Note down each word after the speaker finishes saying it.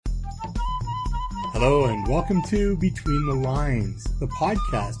Hello and welcome to Between the Lines, the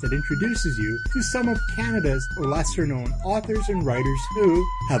podcast that introduces you to some of Canada's lesser-known authors and writers who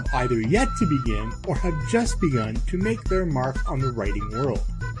have either yet to begin or have just begun to make their mark on the writing world.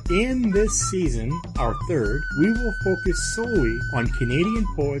 In this season, our third, we will focus solely on Canadian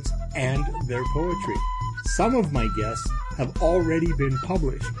poets and their poetry. Some of my guests have already been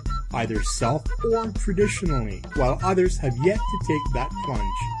published, either self or traditionally, while others have yet to take that plunge.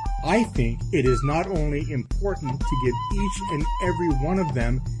 I think it is not only important to give each and every one of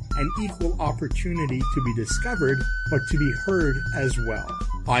them an equal opportunity to be discovered, but to be heard as well.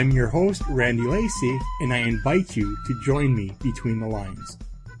 I'm your host, Randy Lacey, and I invite you to join me between the lines.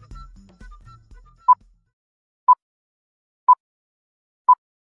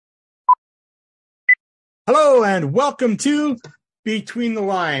 Hello and welcome to Between the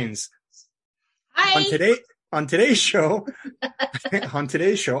Lines. Hi. On today's show,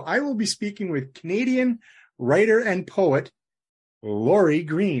 I will be speaking with Canadian writer and poet Lori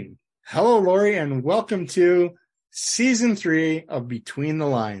Gree. Hello, Lori, and welcome to Season 3 of Between the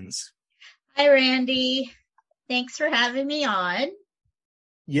Lines. Hi, Randy. Thanks for having me on.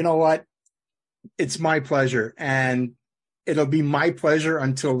 You know what? It's my pleasure, and it'll be my pleasure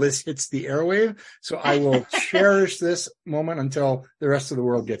until this hits the airwave, so I will cherish this moment until the rest of the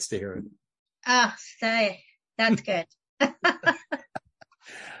world gets to hear it. That's good.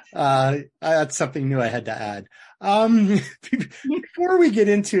 That's something new I had to add. Before we get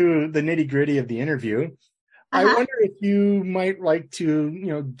into the nitty gritty of the interview, I wonder if you might like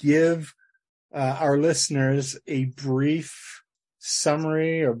to, give our listeners a brief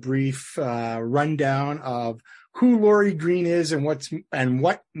summary or brief rundown of who Lori Gree is and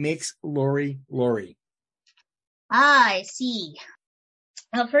what makes Lori Lori. I see.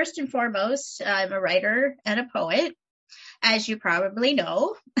 Well, first and foremost, I'm a writer and a poet, as you probably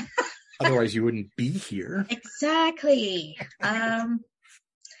know. Otherwise, you wouldn't be here. Exactly. I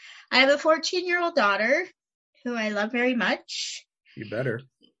have a 14-year-old daughter who I love very much. You better.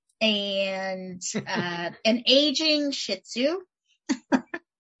 And an aging Shih Tzu.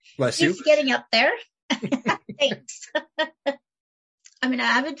 Bless you. He's getting up there. Thanks. I'm an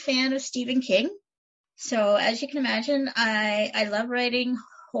avid fan of Stephen King. So as you can imagine, I love writing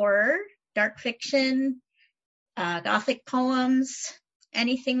horror, dark fiction, gothic poems,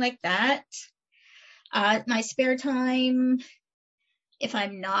 anything like that. My spare time, if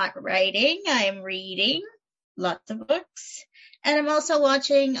I'm not writing, I am reading lots of books, and I'm also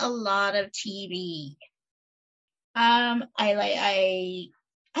watching a lot of TV. I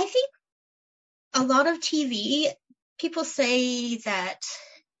think a lot of TV, people say that,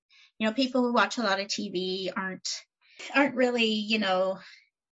 people who watch a lot of TV aren't really,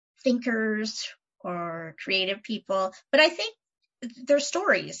 thinkers or creative people. But I think they're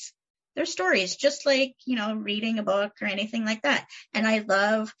stories. They're stories, just like, reading a book or anything like that. And I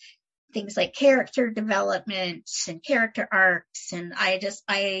love things like character development and character arcs. And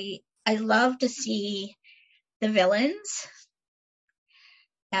I love to see the villains,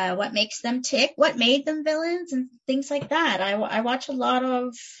 what makes them tick, what made them villains, and things like that. I watch a lot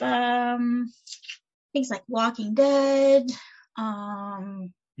of things like Walking Dead.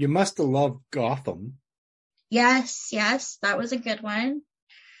 You must have loved Gotham. Yes, that was a good one.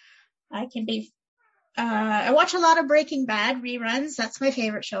 I watch a lot of Breaking Bad reruns. That's my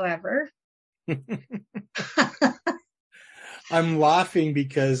favorite show ever. I'm laughing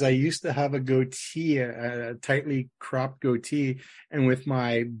because I used to have a goatee, a tightly cropped goatee, and with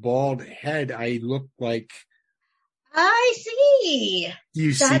my bald head, I looked like... I see. Do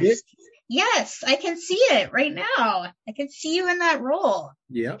you see it? Yes, I can see it right now. I can see you in that role.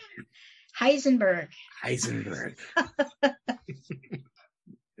 Yep. Heisenberg.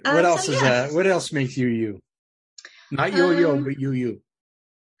 What else is that? What else makes you you? Not yo-yo, but you.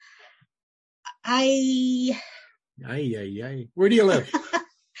 Where do you live?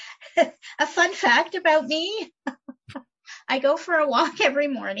 A fun fact about me. I go for a walk every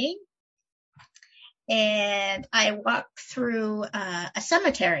morning, and I walk through a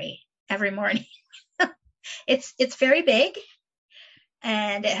cemetery every morning. It's very big,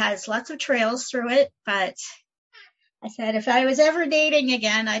 and it has lots of trails through it, but I said if I was ever dating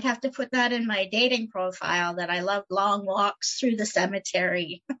again, I'd have to put that in my dating profile, that I love long walks through the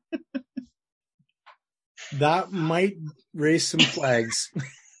cemetery. That might raise some flags.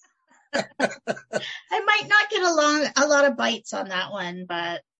 I might not get a lot of bites on that one,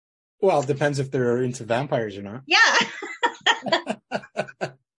 but... Well, it depends if they're into vampires or not. Yeah.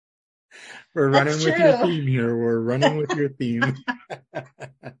 We're running with your theme here. We're running with your theme.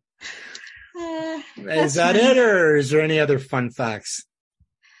 Is that it, or is there any other fun facts?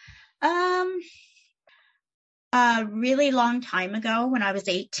 A really long time ago when I was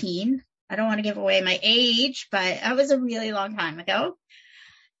 18. I don't want to give away my age, but that was a really long time ago.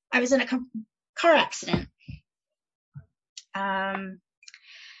 I was in a car accident. And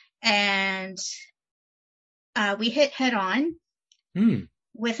we hit head on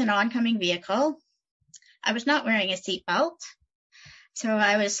with an oncoming vehicle. I was not wearing a seatbelt, so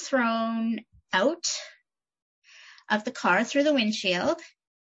I was thrown out of the car through the windshield.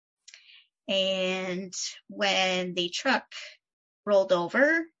 And when the truck rolled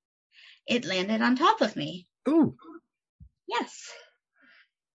over, it landed on top of me. Ooh. Yes.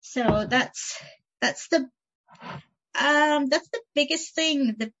 So that's the biggest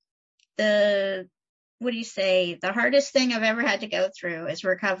thing. The what do you say? The hardest thing I've ever had to go through is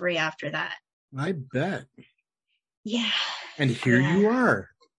recovery after that. I bet. Yeah. And here you are.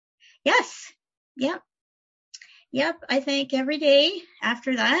 Yes. Yep. I think every day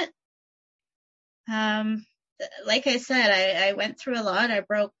after that. Like I said, I went through a lot. I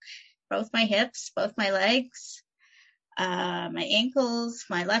broke both my hips, both my legs, my ankles,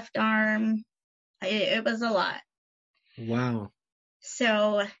 my left arm. It was a lot. Wow.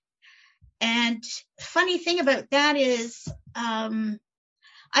 So, and funny thing about that is,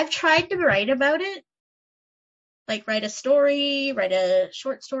 I've tried to write about it, like write a story, write a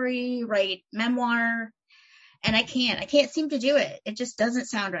short story, write memoir, and I can't seem to do it. It just doesn't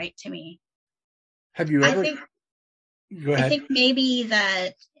sound right to me. Have you ever? Go ahead. I think maybe that,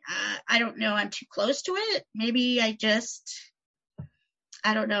 I don't know, I'm too close to it. Maybe I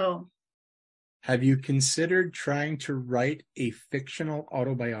don't know. Have you considered trying to write a fictional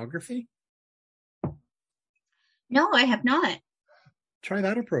autobiography? No, I have not. Try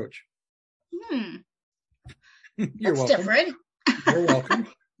that approach. You're That's welcome. Different. You're welcome.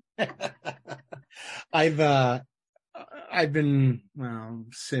 I've been,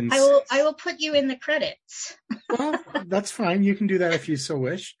 since... I will put you in the credits. Well, that's fine. You can do that if you so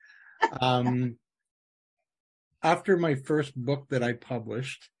wish. After my first book that I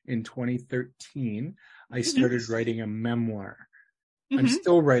published in 2013, I started writing a memoir. I'm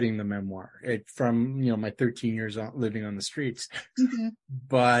still writing the memoir from my 13 years living on the streets,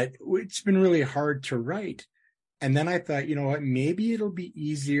 but it's been really hard to write. And then I thought, you know what, maybe it'll be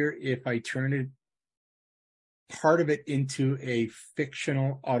easier if I turn part of it into a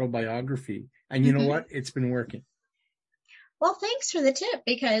fictional autobiography. And you know what? It's been working. Well, thanks for the tip,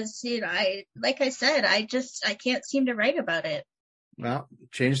 because, like I said, I can't seem to write about it. Well,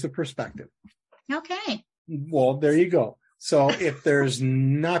 change the perspective. Okay. Well, there you go. So if there's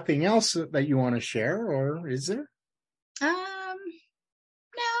nothing else that you want to share, or is there? No.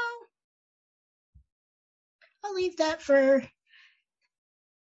 I'll leave that for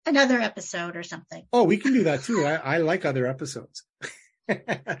another episode or something. Oh, we can do that too. I like other episodes. You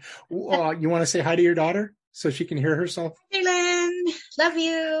want to say hi to your daughter so she can hear herself? Hey, Lynn. Love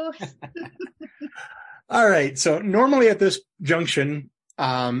you. All right. So normally at this junction,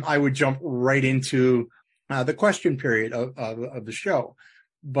 I would jump right into the question period of the show.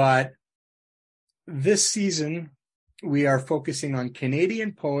 But this season, we are focusing on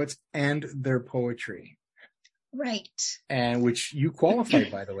Canadian poets and their poetry. Right. And which you qualify,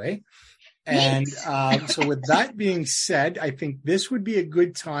 by the way. And so with that being said, I think this would be a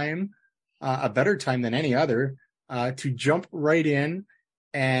good time, a better time than any other, to jump right in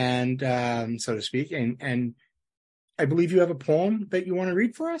and, so to speak. And I believe you have a poem that you want to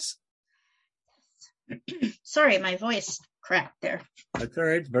read for us? Sorry, my voice cracked there. That's all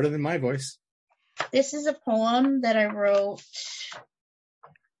right. It's better than my voice. This is a poem that I wrote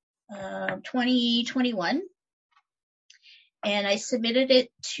 2021. And I submitted it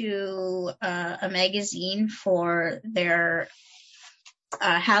to a magazine for their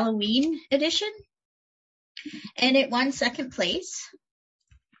Halloween edition. And it won second place.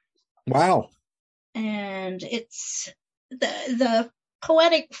 Wow. And it's the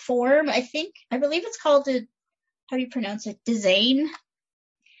poetic form, I believe it's called how do you pronounce it? Design.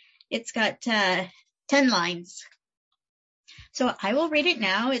 It's got 10 lines. So I will read it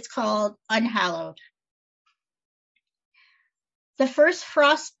now. It's called Unhallowed. The first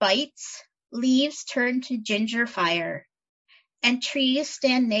frost bites, leaves turn to ginger fire, and trees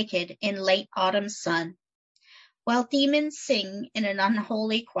stand naked in late autumn sun, while demons sing in an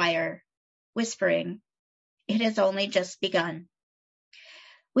unholy choir, whispering, "It has only just begun."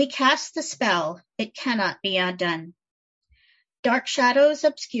 We cast the spell, it cannot be undone. Dark shadows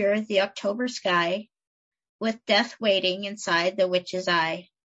obscure the October sky, with death waiting inside the witch's eye.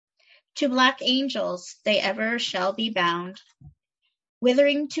 To black angels they ever shall be bound,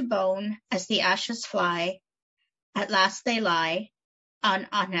 withering to bone as the ashes fly, at last they lie on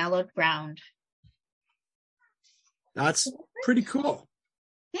unhallowed ground. That's pretty cool.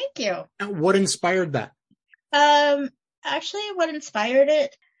 Thank you. And what inspired that? Actually, what inspired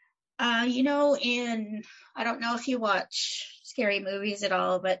it, I don't know if you watch scary movies at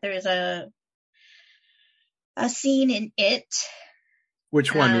all, but there's a scene in It.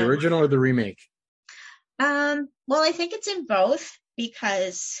 Which one, the original or the remake? Well, I think it's in both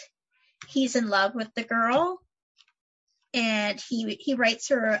because he's in love with the girl and he writes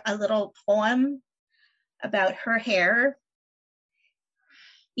her a little poem about her hair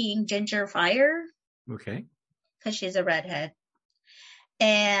being ginger fire. Okay. Because she's a redhead.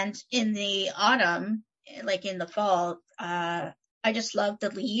 And in the autumn, like in the fall, I just love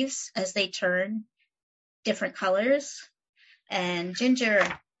the leaves as they turn different colors. And ginger,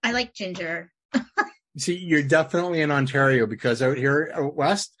 I like ginger. See, you're definitely in Ontario because out here out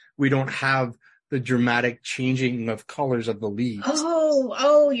west, we don't have the dramatic changing of colors of the leaves.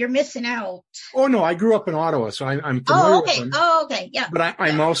 Oh, you're missing out. Oh, no, I grew up in Ottawa, so I'm familiar with them. Oh, okay, yeah. But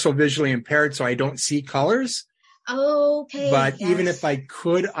I'm also visually impaired, so I don't see colors. Okay. But yes. Even if I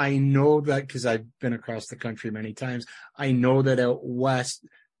could, I know that because I've been across the country many times, I know that out west,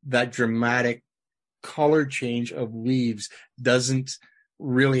 that dramatic color change of leaves doesn't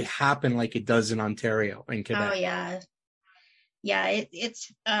really happen like it does in Ontario and Quebec. Oh, yeah. Yeah,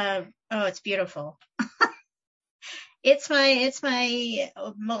 it's beautiful. It's my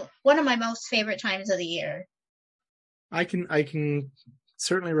one of my most favorite times of the year. I can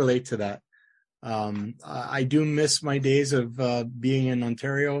certainly relate to that. I do miss my days of being in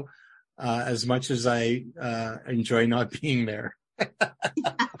Ontario as much as I enjoy not being there.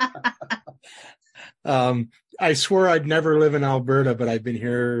 I swore I'd never live in Alberta, but I've been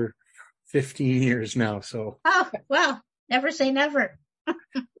here 15 years now. So. Oh, well, never say never.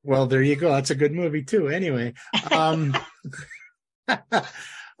 Well, there you go. That's a good movie too. Anyway, how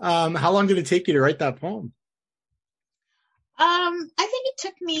long did it take you to write that poem? I think it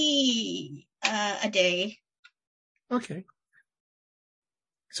took me a day. Okay.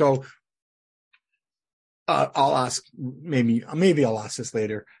 So I'll ask, maybe I'll ask this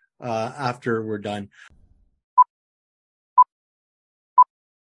later after we're done.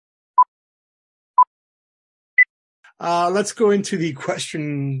 Let's go into the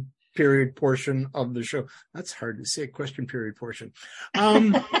question period portion of the show. That's hard to say, question period portion.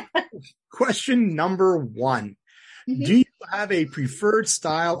 Question number 1. Mm-hmm. Do you have a preferred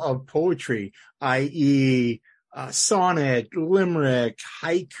style of poetry, i.e. sonnet, limerick,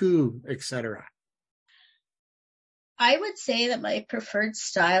 haiku, etc.? I would say that my preferred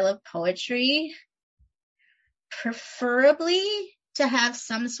style of poetry, preferably to have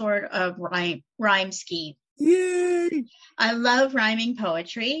some sort of rhyme scheme. Yay! I love rhyming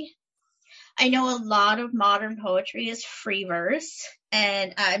poetry. I know a lot of modern poetry is free verse,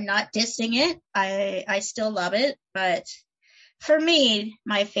 and I'm not dissing it. I still love it, but for me,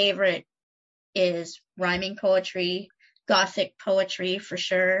 my favorite is rhyming poetry, Gothic poetry for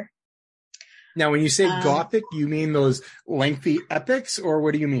sure. Now, when you say Gothic, you mean those lengthy epics, or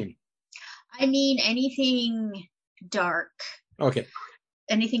what do you mean? I mean anything dark. Okay.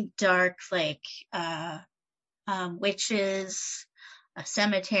 Anything dark, like witches, a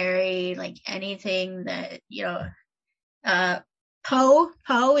cemetery, like anything that,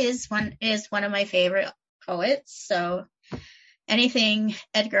 Poe is one of my favorite poets. So anything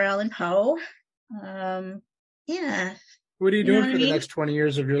Edgar Allan Poe. Yeah. What are you doing for the next 20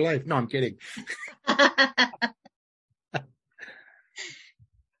 years of your life? No, I'm kidding.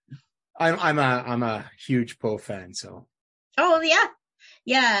 I'm a huge Poe fan, so. Oh yeah.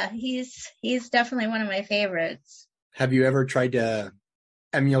 Yeah, he's definitely one of my favorites. Have you ever tried to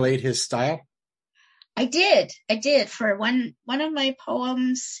emulate his style? I did. For one of my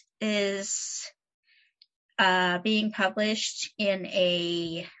poems is being published in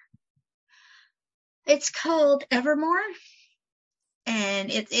it's called Evermore,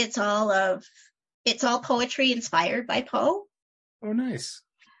 and it's all poetry inspired by Poe. Oh, nice.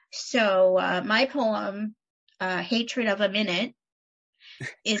 So my poem, Hatred of a Minute,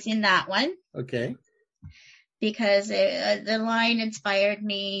 is in that one. Okay. Because the line inspired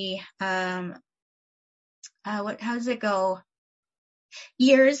me. How does it go?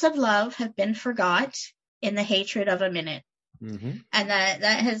 Years of love have been forgot in the hatred of a minute. Mm-hmm. And that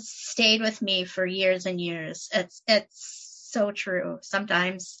has stayed with me for years and years. It's so true.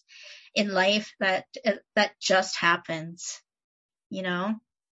 Sometimes in life that just happens,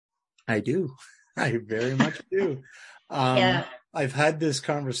 I do. I very much do. Yeah. I've had this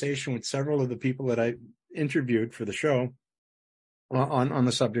conversation with several of the people that I interviewed for the show on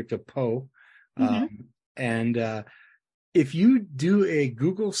the subject of Poe. Mm-hmm. And if you do a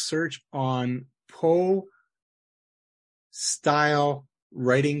Google search on Poe style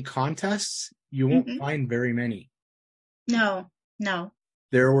writing contests, you won't find very many. No.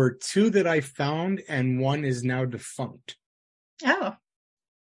 There were 2 that I found, and 1 is now defunct. Oh.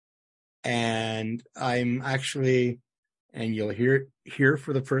 And I'm actually, and you'll hear it here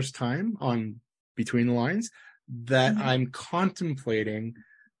for the first time on Between the Lines, that I'm contemplating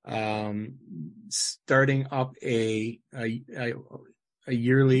starting up a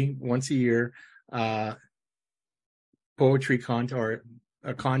yearly, once a year, poetry or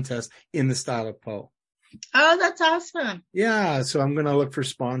a contest in the style of Poe. Oh, that's awesome. Yeah, so I'm going to look for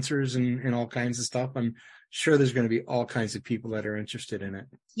sponsors and all kinds of stuff. I'm sure there's going to be all kinds of people that are interested in it.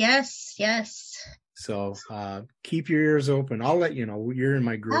 Yes. So keep your ears open. I'll let you know. You're in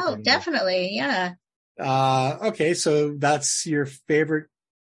my group. Oh, definitely. Yeah. Okay, so that's your favorite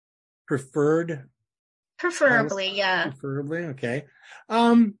preferred? Preferably, yeah. Preferably, okay.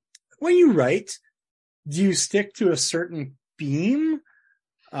 When you write, do you stick to a certain theme?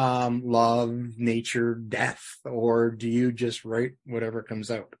 Love, nature, death, or do you just write whatever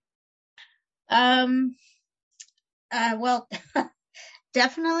comes out? Well,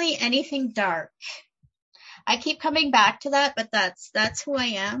 definitely anything dark. I keep coming back to that, but that's who I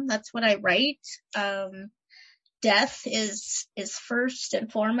am. That's what I write. Death is first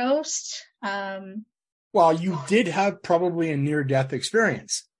and foremost. Well, you did have probably a near-death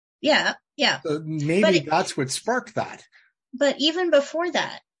experience. Yeah. So maybe that's what sparked that. But even before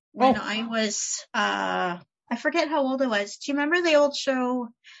that, when I was, I forget how old I was. Do you remember the old show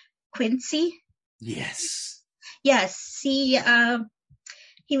Quincy? Yes. Yes. He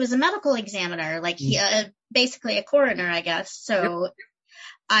was a medical examiner, like he, basically a coroner, I guess. So yep.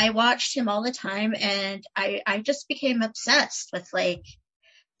 I watched him all the time, and I just became obsessed with like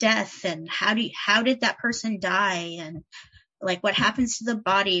death and how did that person die, and like what happens to the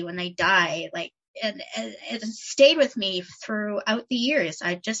body when they die, like, and it stayed with me throughout the years.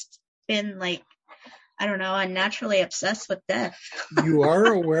 I've just been like, I don't know, unnaturally obsessed with death. You are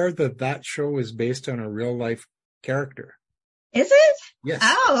aware that show is based on a real life character? Is it? Yes.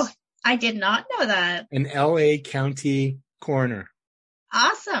 Oh, I did not know that. An LA County coroner.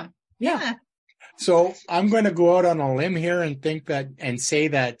 Awesome. Yeah. So I'm going to go out on a limb here and say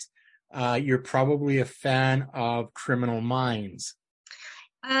that you're probably a fan of Criminal Minds.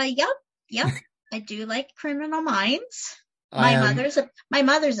 Yep. I do like Criminal Minds. My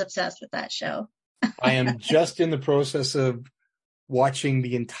mother's obsessed with that show. I am just in the process of watching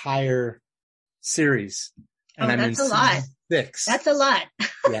the entire series. And I'm in season 6. That's a lot.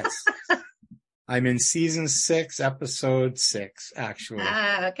 Yes. I'm in season 6, episode 6, actually.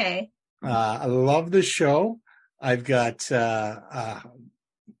 Okay. I love the show. I've got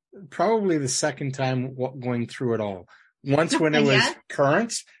probably the second time going through it all. Once when it was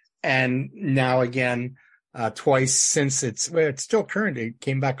current, and now again twice since it's still current. It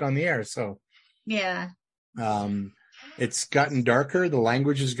came back on the air, so yeah. It's gotten darker. The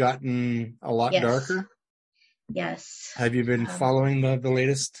language has gotten a lot darker. Yes. Have you been following the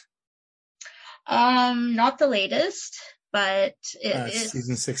latest? Not the latest, but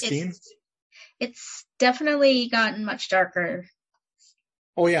season 16. It's definitely gotten much darker.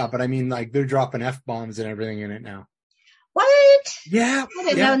 Oh yeah, but I mean, like, they're dropping F-bombs and everything in it now. What? Yeah.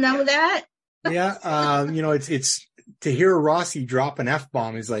 I didn't know that. Yeah. It's to hear Rossi drop an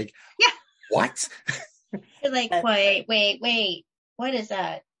F-bomb is like, yeah. What? You're like, wait. What is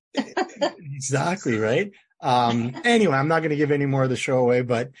that? Exactly, right? Anyway, I'm not going to give any more of the show away,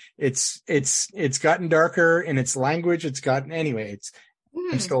 but it's gotten darker in its language.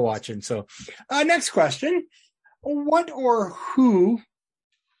 I'm still watching. So, next question. What or who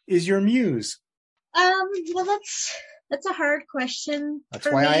is your muse? Well, that's a hard question.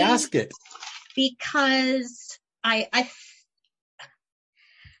 That's why I asked it. Because I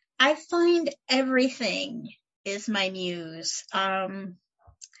find everything is my muse.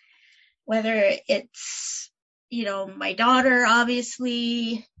 Whether it's, my daughter,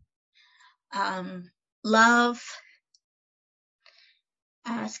 obviously, love,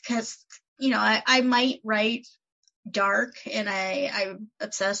 because, I might write dark and I'm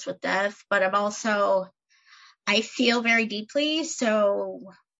obsessed with death, but I feel very deeply. So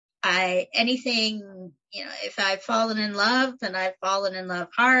if I've fallen in love, then I've fallen in love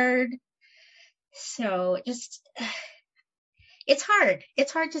hard. So it's hard.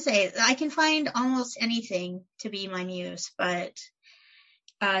 It's hard to say. I can find almost anything to be my muse, but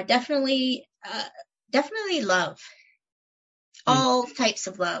definitely love. All types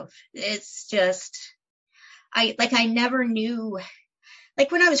of love. It's just, I never knew,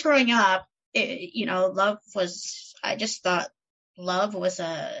 like when I was growing up, I just thought love was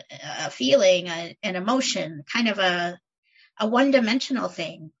a feeling, an emotion, kind of a a one-dimensional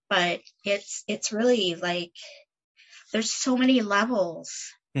thing, but it's really like there's so many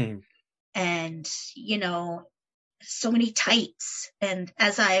levels and, you know, so many types. And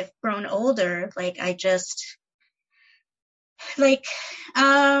as I've grown older, like I just like,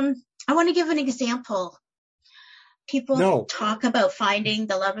 I want to give an example. People talk about finding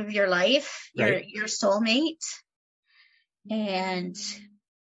the love of your life, your soulmate. And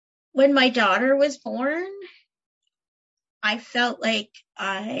when my daughter was born, I felt like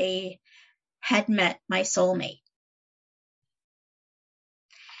I had met my soulmate.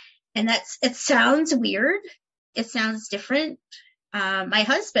 And it sounds weird. It sounds different. My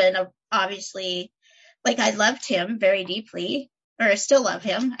husband, obviously, like I loved him very deeply, or I still love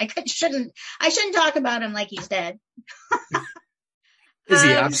him. I shouldn't talk about him like he's dead. Is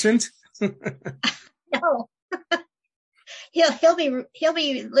he absent? No. He'll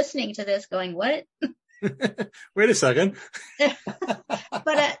be listening to this going, what? Wait a second.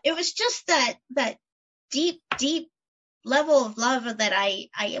 But it was just that deep level of love that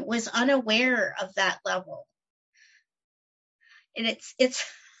I was unaware of that level. And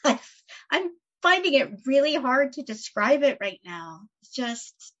I'm finding it really hard to describe it right now. It's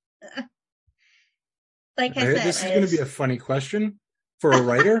just like I said. This is going to be a funny question for a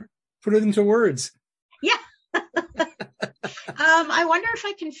writer. Put it into words. Yeah. I wonder if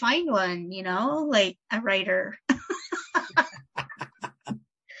I can find one, you know, like a writer.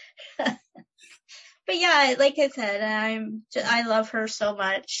 But yeah, like I said, I love her so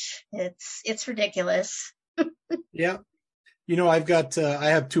much. It's ridiculous. Yeah. You know, I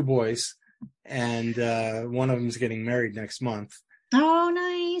have 2 boys, and one of them's getting married next month. Oh,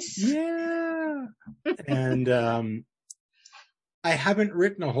 nice. Yeah. And I haven't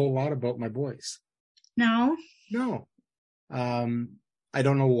written a whole lot about my boys. No. I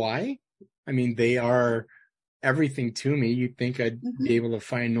don't know why. I mean, they are everything to me. You'd think I'd be able to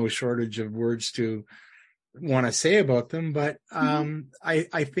find no shortage of words to want to say about them, but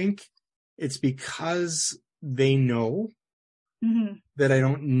I think it's because they know that I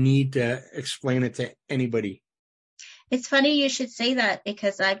don't need to explain it to anybody. It's funny you should say that,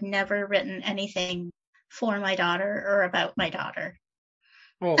 because I've never written anything for my daughter or about my daughter.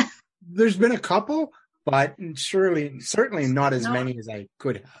 Well, there's been a couple, but certainly not as many as I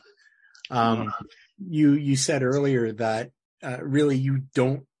could have. You said earlier that really you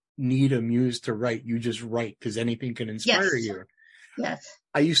don't need a muse to write. You just write because anything can inspire you. Yes.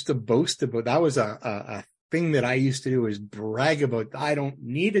 I used to boast about that. Was a thing that I used to do, is brag about. I don't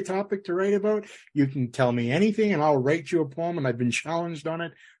need a topic to write about. You can tell me anything and I'll write you a poem. And I've been challenged on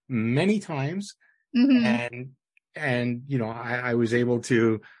it many times. And you know, I was able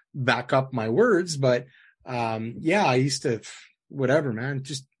to back up my words, but I used to, whatever, man,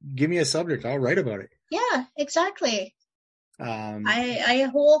 just give me a subject. I'll write about it. Yeah, exactly. I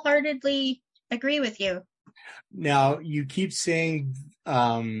wholeheartedly agree with you. Now, you keep saying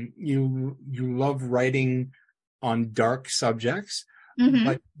you love writing on dark subjects,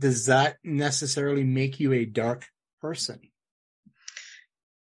 but does that necessarily make you a dark person?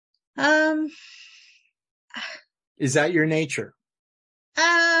 Is that your nature?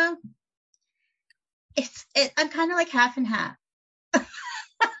 I'm kind of like half and half.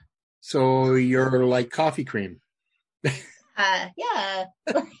 So you're like coffee cream. Yeah.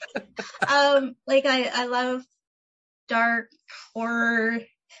 Like I love dark horror,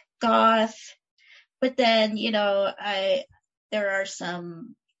 goth, but then, you know, there are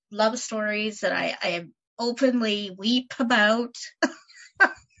some love stories that I openly weep about.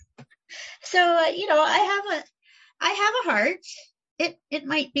 So, you know, I have a heart. It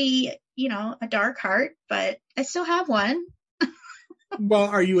might be, you know, a dark heart, but I still have one. Well,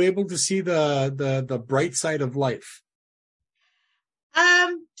 are you able to see the bright side of life?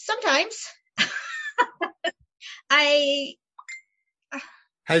 Sometimes.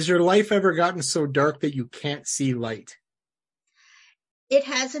 Has your life ever gotten so dark that you can't see light? It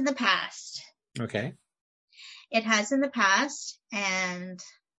has in the past. Okay. It has in the past, and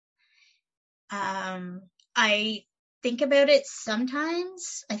I think about it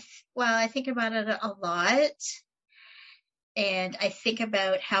sometimes. I think about it a lot, and I think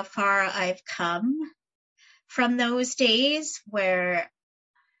about how far I've come from those days where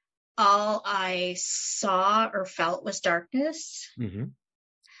all I saw or felt was darkness.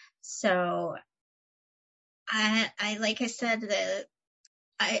 So I like I said,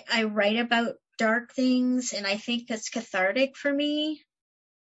 I write about dark things, and I think that's cathartic for me.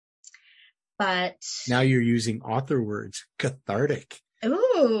 But now you're using author words, cathartic.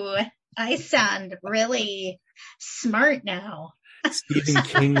 Ooh, I sound really smart now. Stephen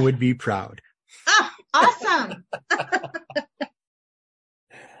King would be proud. Oh, awesome.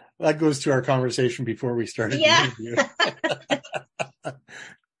 That goes to our conversation before we started the Yeah. interview.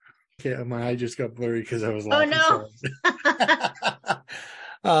 Okay, my eye just got blurry because I was Oh, laughing.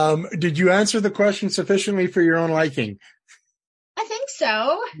 no. Did you answer the question sufficiently for your own liking? I think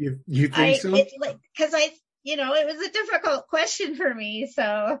so. You think so? Because it was a difficult question for me.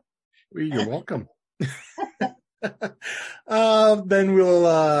 So. Well, you're welcome. Then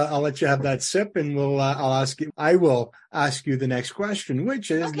I'll let you have that sip, and I will ask you the next question,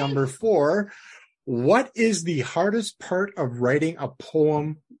 which is number 4. What is the hardest part of writing a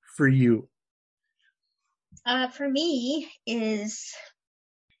poem for you? For me is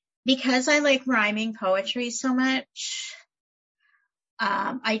because I like rhyming poetry so much.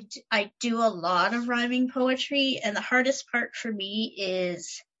 I do a lot of rhyming poetry, and the hardest part for me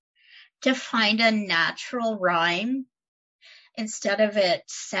is to find a natural rhyme instead of it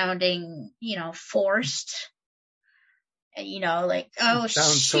sounding, forced. Like, oh,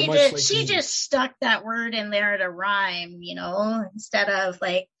 she just stuck that word in there to rhyme, instead of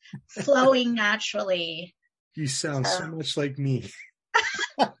like flowing naturally. You sound so much like me.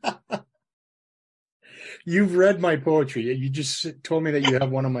 You've read my poetry. You just told me that you have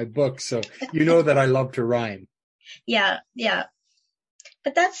one of my books, so you know that I love to rhyme. Yeah.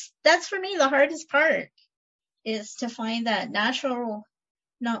 But that's for me the hardest part, is to find that natural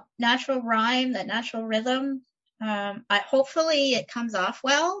rhyme, that natural rhythm. Hopefully it comes off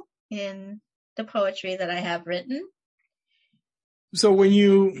well in the poetry that I have written. So when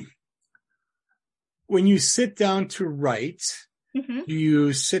you sit down to write, do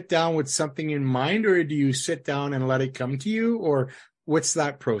you sit down with something in mind, or do you sit down and let it come to you, or what's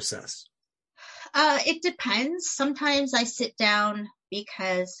that process? It depends. Sometimes I sit down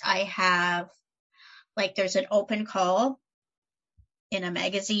because I have, there's an open call in a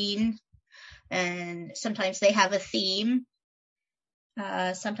magazine, and sometimes they have a theme.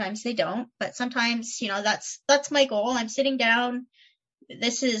 Sometimes they don't, but sometimes, that's my goal. I'm sitting down.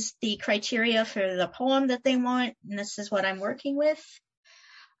 This is the criteria for the poem that they want, and this is what I'm working with.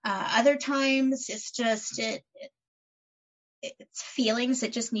 Other times it's just, it's feelings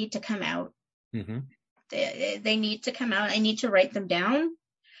that just need to come out. Mm-hmm. They need to come out. I need to write them down.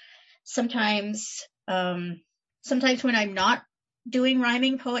 Sometimes when I'm not doing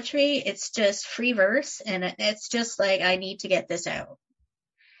rhyming poetry, it's just free verse, and it's just like, I need to get this out.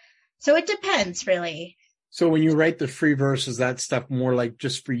 So it depends, really. So when you write the free verse, is that stuff more like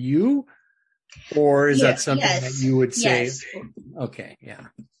just for you, or is that something that you would say? Yes. Okay, yeah.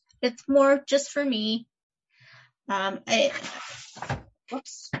 It's more just for me.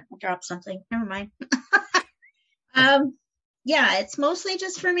 Whoops, I dropped something. Never mind. Yeah, it's mostly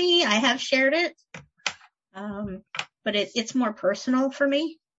just for me. I have shared it, but it's more personal for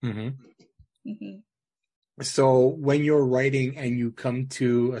me. Mm-hmm. Mm-hmm. So when you're writing and you come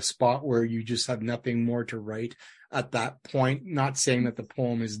to a spot where you just have nothing more to write at that point, not saying that the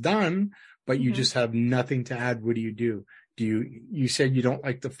poem is done, but you just have nothing to add, what do you do? You said you don't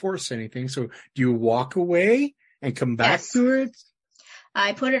like to force anything. So do you walk away and come back to it?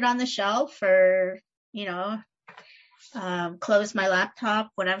 I put it on the shelf, or, close my laptop,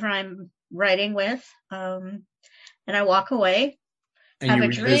 whatever I'm writing with, and I walk away. And you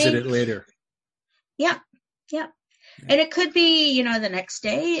revisit it later. Yeah. And it could be, the next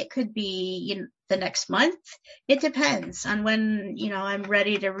day. It could be, the next month. It depends on when, I'm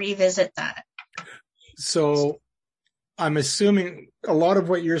ready to revisit that. So I'm assuming a lot of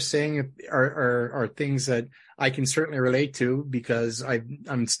what you're saying are things that I can certainly relate to, because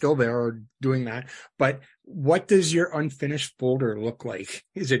I'm still there or doing that. But what does your unfinished folder look like?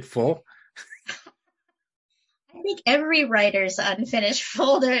 Is it full? I think every writer's unfinished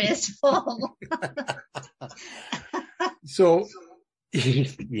folder is full. So,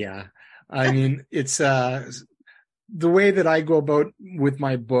 yeah, I mean, it's the way that I go about with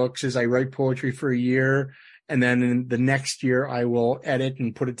my books is I write poetry for a year, and then in the next year I will edit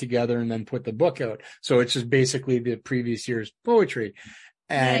and put it together and then put the book out. So it's just basically the previous year's poetry.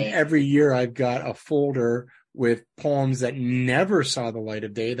 And every year I've got a folder with poems that never saw the light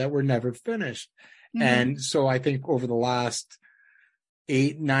of day, that were never finished. Mm-hmm. And so I think over the last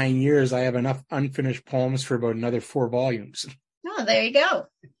 8-9 years, I have enough unfinished poems for about another 4 volumes. Oh, there you go.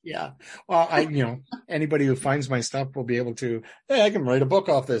 Yeah. Well, anybody who finds my stuff will be able to, hey, I can write a book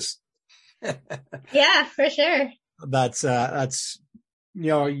off this. Yeah, for sure. That's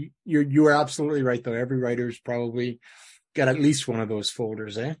you're absolutely right though. Every writer's probably got at least one of those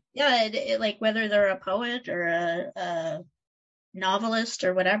folders, eh? Yeah, like whether they're a poet or a novelist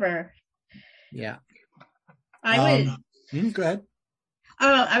or whatever. Yeah. I would. Go ahead.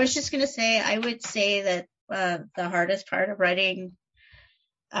 Oh, I was just going to say, I would say that the hardest part of writing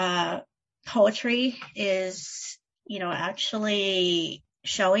poetry is, actually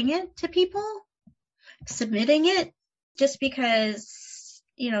showing it to people, submitting it, just because,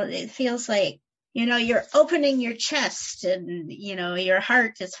 it feels like, you're opening your chest and, your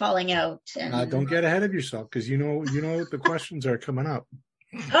heart is falling out. And don't get ahead of yourself, because the questions are coming up.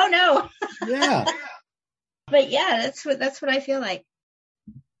 Oh no. Yeah. But yeah, that's what I feel like.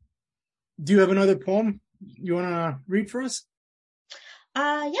 Do you have another poem you want to read for us?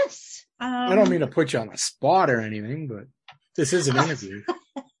 Yes. I don't mean to put you on the spot or anything, but this is an interview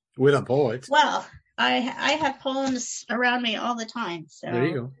with a poet. Well, I have poems around me all the time. So there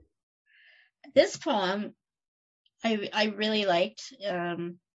you go. This poem I really liked.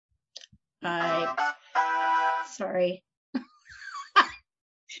 Sorry.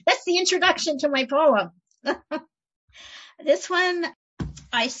 That's the introduction to my poem. This one,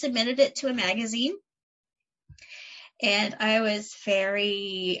 I submitted it to a magazine, and I was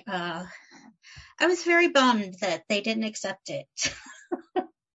very bummed that they didn't accept it.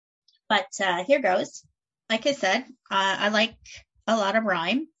 But here goes. Like I said, I like a lot of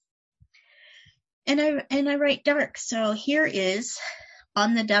rhyme, and I write dark. So here is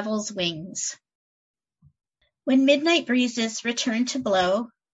On the Devil's Wings. When midnight breezes return to blow,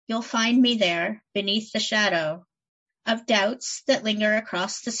 you'll find me there beneath the shadow of doubts that linger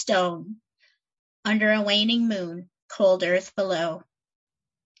across the stone, under a waning moon, cold earth below.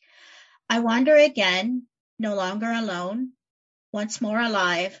 I wander again, no longer alone. Once more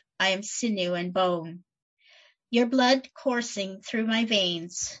alive, I am sinew and bone. Your blood coursing through my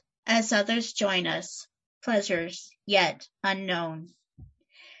veins, as others join us, pleasures yet unknown.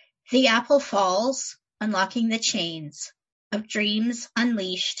 The apple falls, unlocking the chains of dreams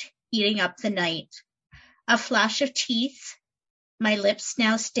unleashed, eating up the night. A flash of teeth, my lips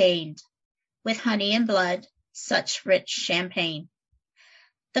now stained with honey and blood, such rich champagne.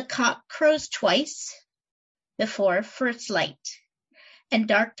 The cock crows twice before first light, and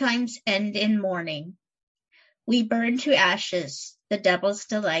dark times end in morning. We burn to ashes, the devil's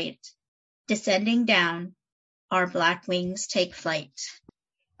delight. Descending down, our black wings take flight.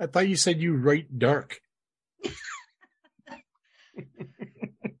 I thought you said you write dark.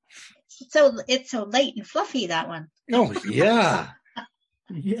 It's so light and fluffy, that one. Oh yeah.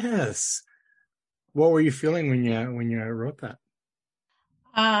 Yes. What were you feeling when you wrote that?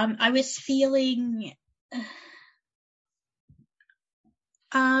 I was feeling.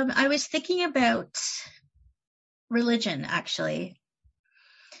 I was thinking about religion, actually,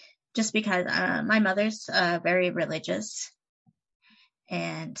 just because my mother's very religious,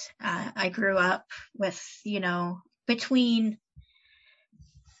 and I grew up with, between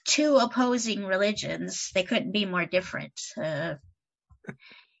two opposing religions. They couldn't be more different.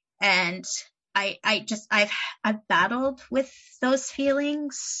 And I've battled with those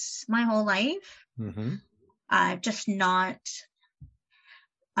feelings my whole life. Mm-hmm. Just not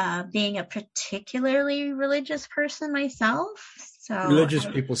being a particularly religious person myself. So religious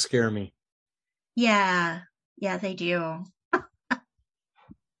people scare me. Yeah, they do.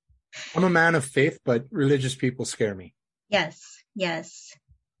 I'm a man of faith, but religious people scare me. Yes.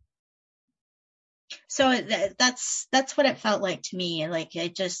 So that's what it felt like to me. Like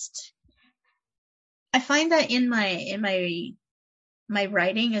I find that in my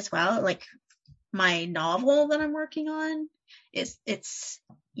writing as well, like my novel that I'm working on, it's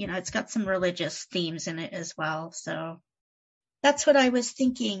got some religious themes in it as well. So that's what I was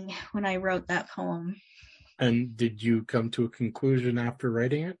thinking when I wrote that poem. And did you come to a conclusion after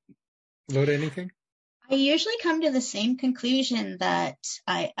writing it about anything? I usually come to the same conclusion that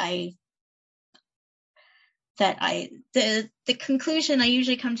the conclusion I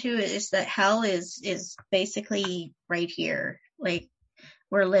usually come to is that hell is basically right here. Like,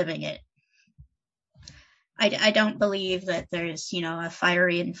 we're living it. I don't believe that there's, a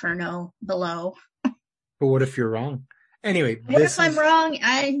fiery inferno below. But what if you're wrong? Anyway, what if I'm wrong?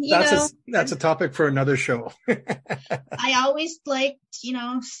 That's a topic for another show. I always liked,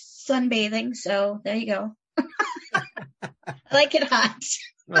 sunbathing, so there you go. I like it hot.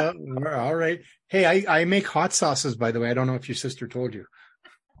 All right. Hey, I make hot sauces, by the way. I don't know if your sister told you.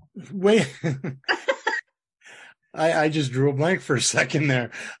 Wait. I just drew a blank for a second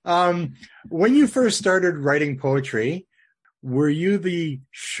there. When you first started writing poetry, were you the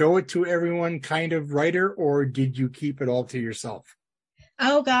show it to everyone kind of writer, or did you keep it all to yourself?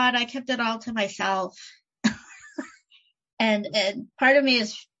 Oh God, I kept it all to myself. and part of me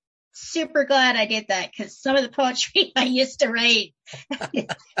is super glad I did that, because some of the poetry I used to write, you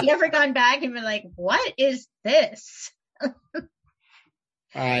ever gone back and been like, what is this?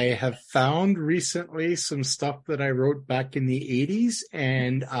 I have found recently some stuff that I wrote back in the 80s,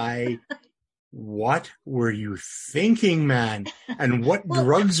 and what were you thinking, man? And what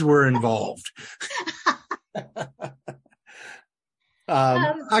drugs were involved?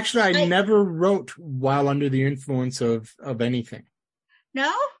 Actually, I never wrote while under the influence of anything.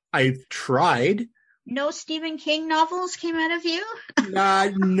 No? I've tried. No Stephen King novels came out of you?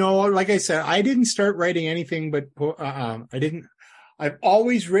 No, like I said, I didn't start writing anything but I've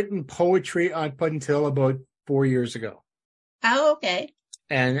always written poetry up until about 4 years ago. Oh, okay.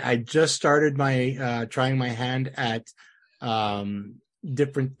 And I just started my trying my hand at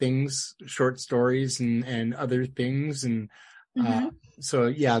different things, short stories and other things. And so,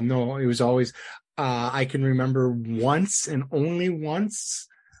 yeah, no, it was always, I can remember once and only once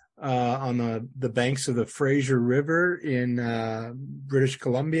on the banks of the Fraser River in British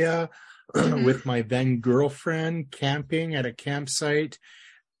Columbia with my then girlfriend camping at a campsite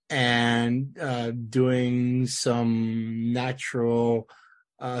and doing some natural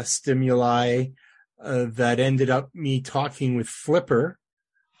stimuli that ended up me talking with Flipper.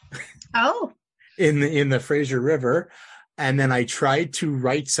 Oh. in the Fraser River. And then I tried to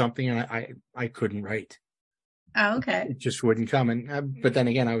write something and I couldn't write. Oh, okay. It just wouldn't come. And but then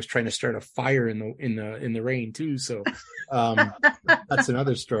again, I was trying to start a fire in the rain too. So that's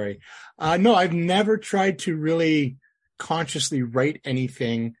another story. No, I've never tried to really consciously write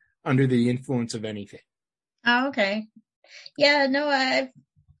anything under the influence of anything. Oh, okay. Yeah, no, I've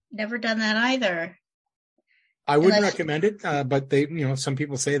never done that either. I wouldn't recommend it, but some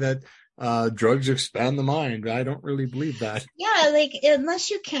people say that drugs expand the mind. I don't really believe that. Yeah, like unless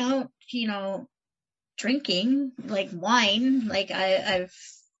you count, drinking, like wine, like I've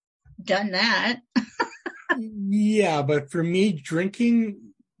done that. Yeah, but for me,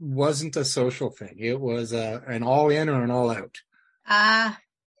 drinking wasn't a social thing. It was an all in or an all out. Ah,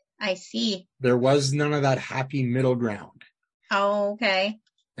 I see. There was none of that happy middle ground. Oh, okay.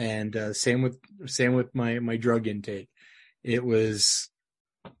 And same with my drug intake. It was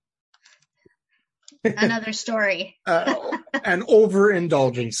another story. An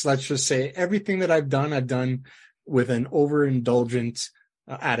overindulgence. Let's just say everything that I've done with an overindulgent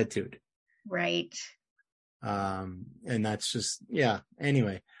attitude. Right. And that's just, yeah.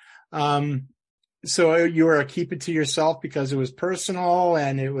 Anyway. So you were a keep it to yourself because it was personal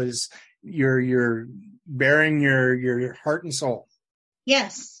and it was, you're bearing your heart and soul.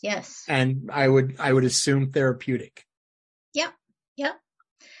 Yes. And I would assume therapeutic. Yep. Yeah.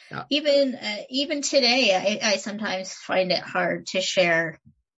 Even today, I sometimes find it hard to share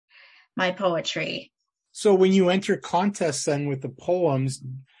my poetry. So when you enter contests then with the poems,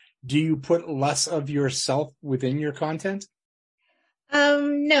 do you put less of yourself within your content?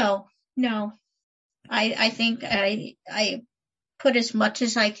 No. I think I put as much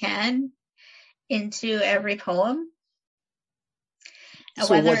as I can into every poem.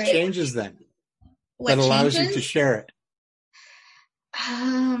 So what changes then? That allows you to share it?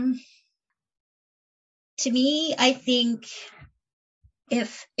 To me, I think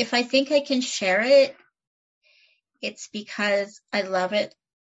if I think I can share it, it's because I love it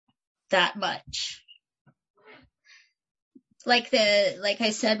that much. Like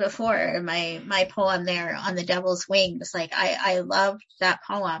I said before, my poem there on the Devil's Wings, like I loved that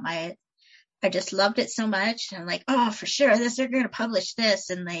poem. I just loved it so much. And I'm like, oh, for sure, they're going to publish this.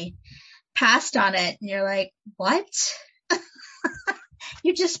 And they passed on it. And you're like, what?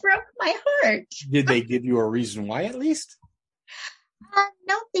 You just broke my heart. Did they give you a reason why at least?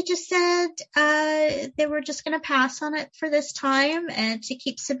 No, they just said they were just going to pass on it for this time and to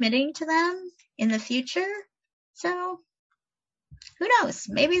keep submitting to them in the future. So who knows?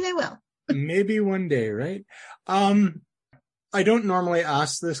 Maybe they will. Maybe one day, right? I don't normally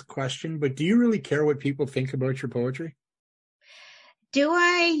ask this question, but do you really care what people think about your poetry? Do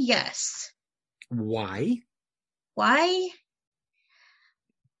I? Yes. Why?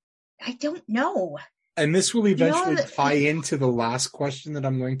 I don't know. And this will eventually tie into the last question that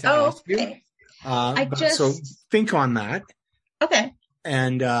I'm going to ask you. So think on that. Okay.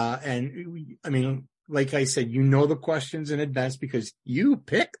 And I mean, like I said, the questions in advance because you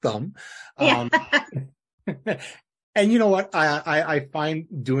pick them. Yeah. And you know what? I find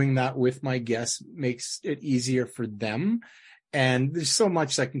doing that with my guests makes it easier for them. And there's so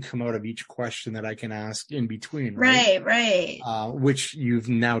much that can come out of each question that I can ask in between. Right. Which you've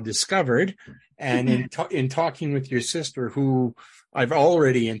now discovered. And in talking with your sister, who I've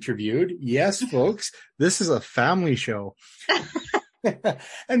already interviewed. Yes, folks, this is a family show.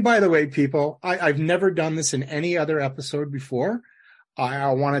 And by the way, people, I've never done this in any other episode before. I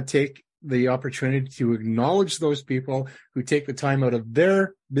want to take the opportunity to acknowledge those people who take the time out of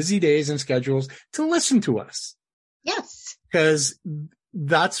their busy days and schedules to listen to us. Yes. Because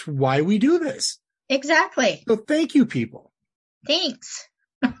that's why we do this. Exactly. So thank you, people. Thanks.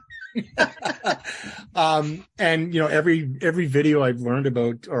 And every video I've learned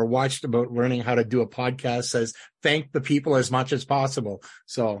about or watched about learning how to do a podcast says thank the people as much as possible.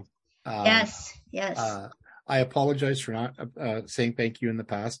 So yes. I apologize for not saying thank you in the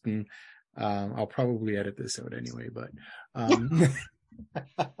past, and I'll probably edit this out anyway. But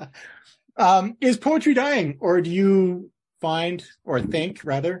is poetry dying, or do you find or think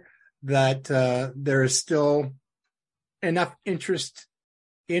rather that there is still enough interest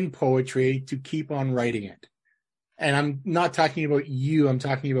in poetry to keep on writing it? And I'm not talking about you, I'm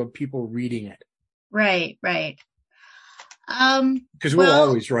talking about people reading it. Right. Because we'll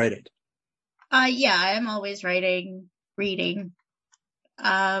always write it. Yeah, I'm always reading.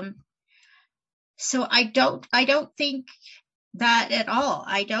 So I don't think that at all.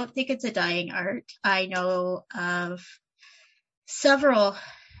 I don't think it's a dying art. I know of several,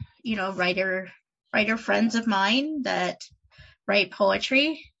 writer friends of mine that write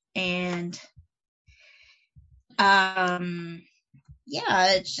poetry, and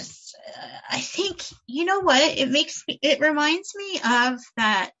it's just I think it reminds me of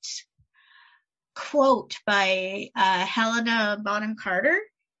that quote by Helena Bonham Carter,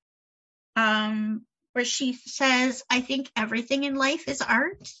 where she says, I think everything in life is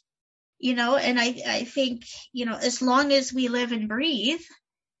art, and I think, as long as we live and breathe,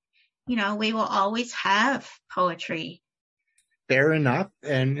 we will always have poetry. Fair enough.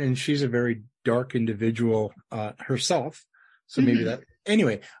 And she's a very dark individual herself. So maybe that,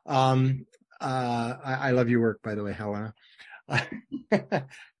 anyway, I love your work, by the way, Helena.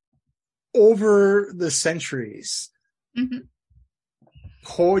 Over the centuries,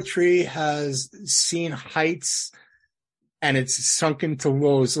 poetry has seen heights and it's sunk into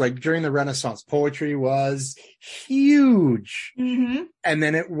lows. Like during the Renaissance, poetry was huge, and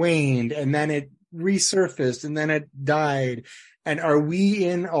then it waned, and then it resurfaced, and then it died. And are we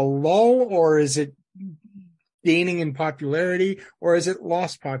in a lull, or is it gaining in popularity, or is it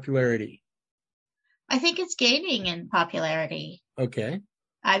lost popularity? I think it's gaining in popularity. Okay.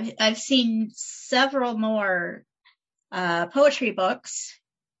 I've seen several more poetry books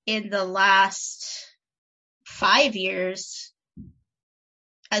in the last 5 years,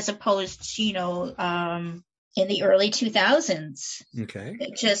 as opposed to, in the early 2000s. Okay.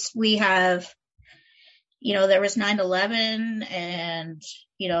 We have, there was 9/11, and,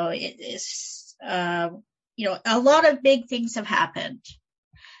 a lot of big things have happened,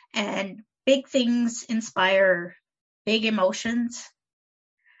 and big things inspire big emotions,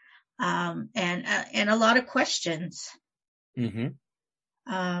 and a lot of questions.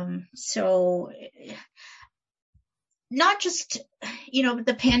 So not just,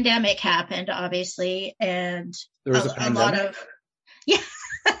 the pandemic happened, obviously, and there was a lot of,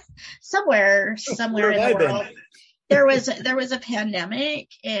 somewhere in the world, there was a pandemic,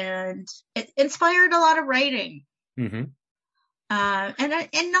 and it inspired a lot of writing. And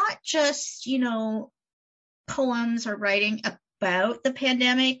not just, poems or writing about the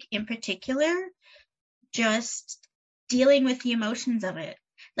pandemic in particular, just dealing with the emotions of it,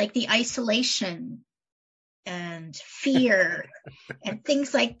 like the isolation and fear and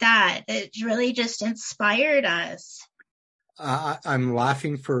things like that. It really just inspired us. I'm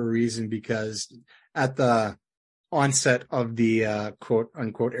laughing for a reason, because at the onset of the quote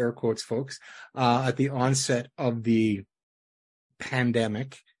unquote air quotes, folks, at the onset of the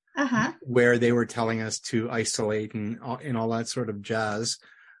pandemic, where they were telling us to isolate and all that sort of jazz,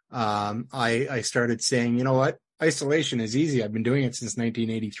 I started saying, you know what? Isolation is easy. I've been doing it since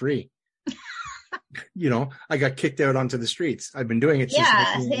 1983. I got kicked out onto the streets. I've been doing it since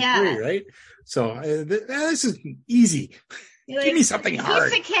 1983, right? So this is easy. Give me something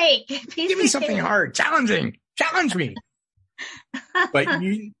hard. Piece of cake. Give me something hard. Challenging. Challenge me. But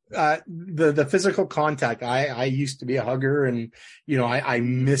the physical contact, I used to be a hugger, and, I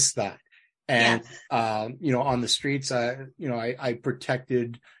miss that. And, on the streets, I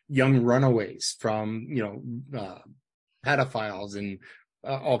protected young runaways from, pedophiles and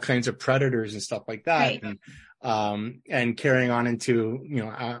all kinds of predators and stuff like that. Right. And carrying on into,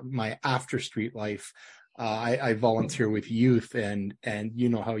 my after street life, I volunteer with youth, and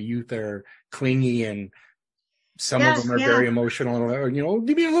how youth are clingy, and some of them are very emotional,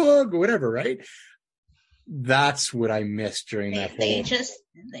 give me a hug or whatever, right? That's what I missed during that whole.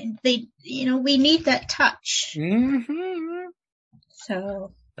 We need that touch. Mm-hmm.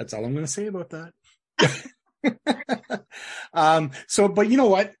 So that's all I'm going to say about that. But you know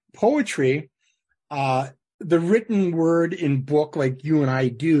what? Poetry, the written word in book, like you and I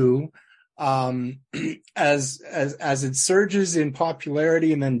do, as it surges in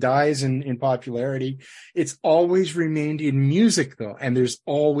popularity and then dies in popularity, it's always remained in music though. And there's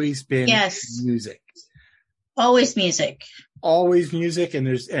always been music. Always music. Always music.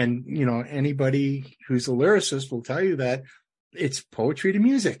 And you know, anybody who's a lyricist will tell you that it's poetry to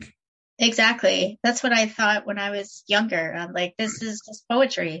music. Exactly. That's what I thought when I was younger. I'm like, this is just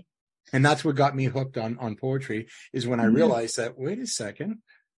poetry. And that's what got me hooked on poetry, is when I realized that, wait a second,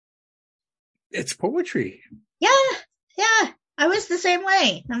 it's poetry. Yeah. I was the same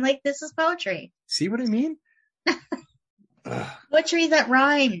way. I'm like, this is poetry. See what I mean? Poetry that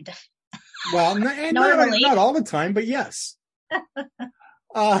rhymed. Well, not all the time, but yes.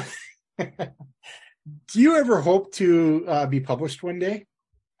 Do you ever hope to be published one day?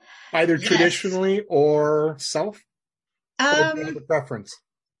 Either traditionally or self? Or do you have a preference?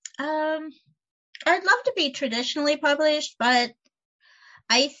 I'd love to be traditionally published, but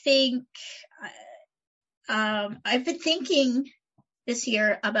I think I've been thinking this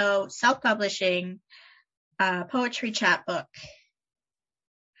year about self-publishing a poetry chapbook,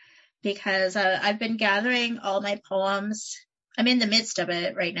 because I've been gathering all my poems. I'm in the midst of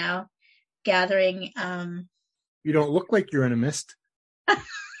it right now, gathering. You don't look like you're in a mist.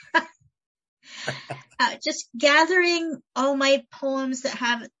 Just gathering all my poems that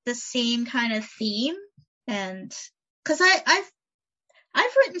have the same kind of theme, and because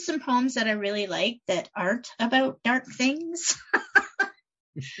I've written some poems that I really like that aren't about dark things.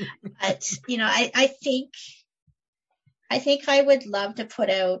 But you know, I think I would love to put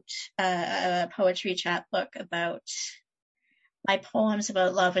out a poetry chapbook about my poems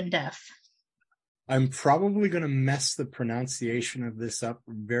about love and death. I'm probably going to mess the pronunciation of this up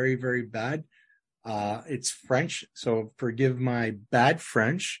very, very bad. It's French, so forgive my bad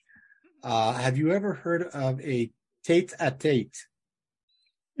French. Have you ever heard of a tête-à-tête?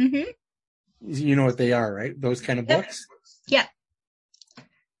 Mm-hmm. You know what they are, right? Those kind of books? Yeah.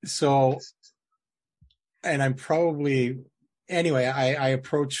 So, and I'm probably, anyway, I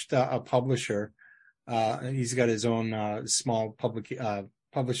approached a publisher. He's got his own small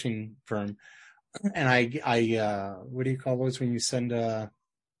publishing firm. And I what do you call those when you send a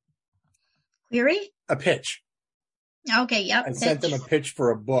query? A pitch. Okay, yep. I sent them a pitch for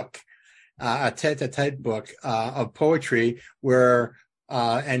a book, a tête-à-tête book of poetry where,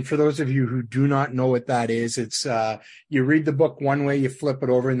 and for those of you who do not know what that is, it's you read the book one way, you flip it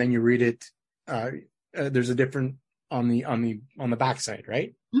over, and then you read it. There's a different on the backside,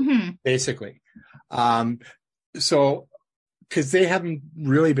 right? Mm-hmm. Basically, so because they haven't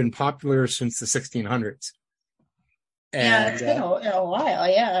really been popular since the 1600s. And, yeah, it's been a while.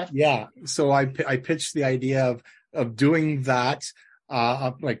 Yeah. Yeah. So I pitched the idea of doing that,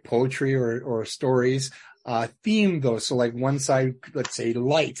 like poetry or stories, themed though. So like one side, let's say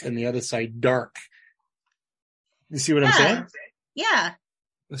light, and the other side dark. You see what I'm saying? Yeah.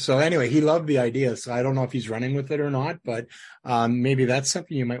 So anyway, he loved the idea. So I don't know if he's running with it or not, but maybe that's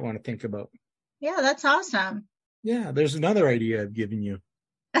something you might want to think about. Yeah, that's awesome. Yeah, there's another idea I've given you.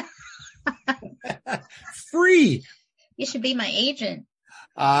 Free. You should be my agent.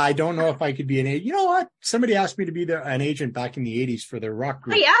 I don't know if I could be an agent. You know what? Somebody asked me to be an agent back in the 80s for their rock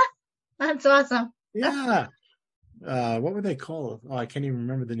group. Oh, yeah? That's awesome. Yeah. What were they called? Oh, I can't even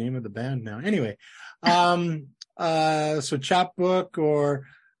remember the name of the band now. Anyway, so chapbook or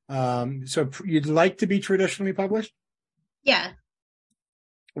so you'd like to be traditionally published? Yeah.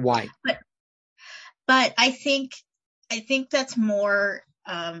 Why? But I think that's more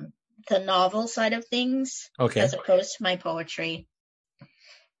the novel side of things, okay, as opposed to my poetry.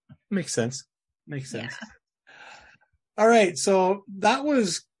 Makes sense. Yeah. All right, so that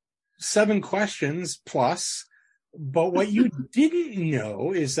was 7 questions plus, but what you didn't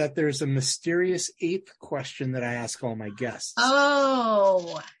know is that there's a mysterious 8th question that I ask all my guests.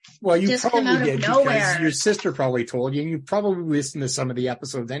 Oh. Well, you probably did because your sister probably told you, and you probably listened to some of the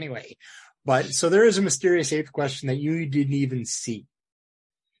episodes anyway. But so there is a mysterious 8th question that you didn't even see.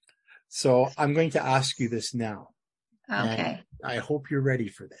 So I'm going to ask you this now. Okay. And I hope you're ready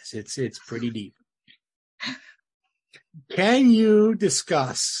for this. It's pretty deep. Can you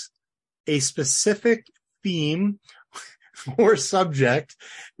discuss a specific theme or subject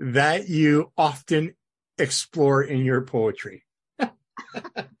that you often explore in your poetry?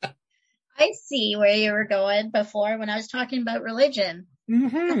 I see where you were going before when I was talking about religion.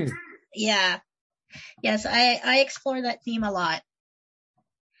 Mm-hmm. Yeah. Yes, I explore that theme a lot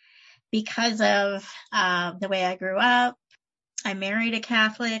because of the way I grew up. I married a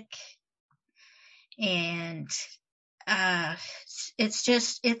Catholic, And it's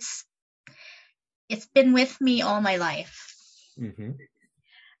been with me all my life. Mm-hmm.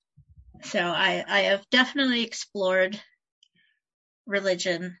 So I have definitely explored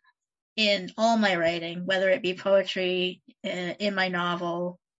religion in all my writing, whether it be poetry, in my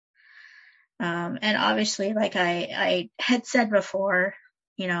novel. And obviously, like I had said before,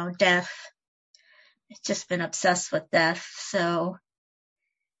 death. It's just been obsessed with death. So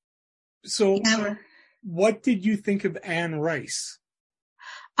yeah, what did you think of Anne Rice?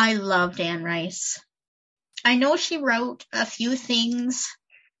 I loved Anne Rice. I know she wrote a few things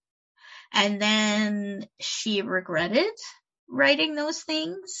and then she regretted writing those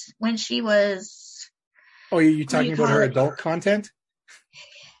things when she was... Oh, you're talking about her adult content?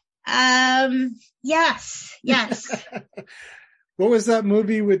 Yes. What was that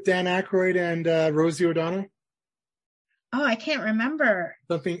movie with Dan Aykroyd and Rosie O'Donnell? Oh, I can't remember.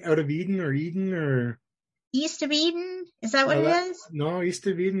 Something Out of Eden or... East of Eden? Is that what it is? No, East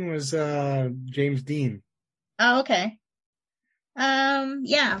of Eden was James Dean. Oh, okay.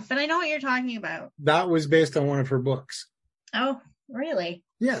 Yeah, but I know what you're talking about. That was based on one of her books. Oh, really?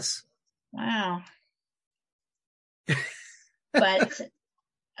 Yes. Wow. But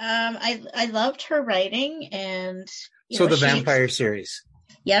I loved her writing, and so the vampire series.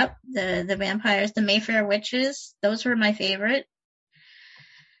 Yep, the vampires, the Mayfair witches, those were my favorite.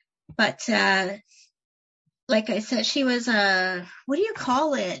 But like I said, she was what do you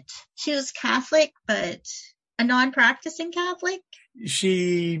call it? She was Catholic, but a non-practicing Catholic.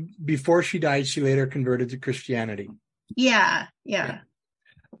 Before she died, she later converted to Christianity. Yeah.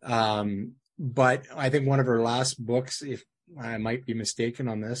 But I think one of her last books, if I might be mistaken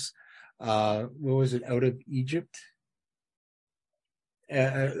on this, what was it? Out of Egypt?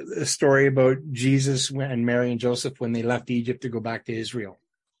 A story about Jesus and Mary and Joseph when they left Egypt to go back to Israel.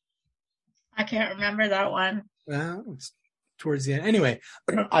 I can't remember that one. Well, it's towards the end. Anyway,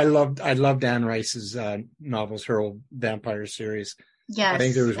 I loved Anne Rice's novels, her old vampire series. Yes. I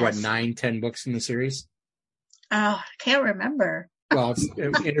think there was 9-10 books in the series. Oh, I can't remember. Well, it's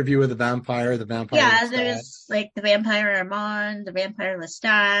Interview with the Vampire, Yeah, there's like the Vampire Armand, the Vampire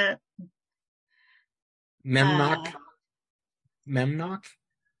Lestat. Memnoch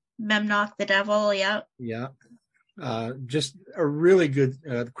the Devil, yep. Yeah. Just a really good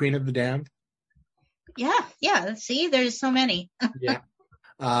Queen of the Damned. Yeah. See, there's so many. Yeah.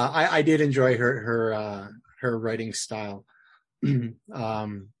 I did enjoy her writing style.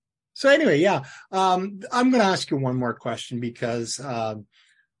 So anyway, yeah. I'm going to ask you one more question because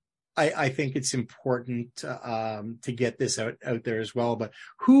I think it's important to get this out there as well. But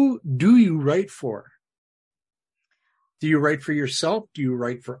who do you write for? Do you write for yourself? Do you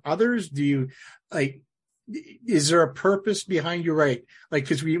write for others? Do you is there a purpose behind your write? Like,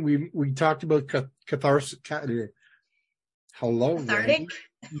 because we talked about catharsis. Hello, cathartic.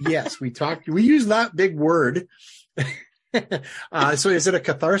 Yes, we use that big word. So is it a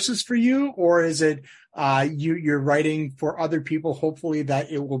catharsis for you, or is it you're writing for other people, hopefully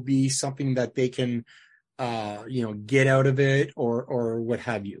that it will be something that they can get out of it, or what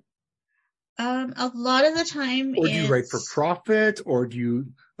have you? A lot of the time, or do you write for profit, or do you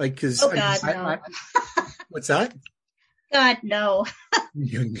because no. What's that? God, no.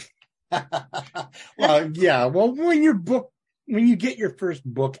 Well, yeah. Well, when you get your first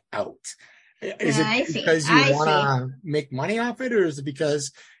book out, is it because you want to make money off it, or is it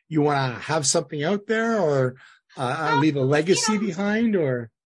because you want to have something out there, or leave a legacy behind, or?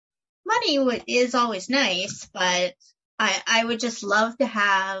 Money is always nice, but I would just love to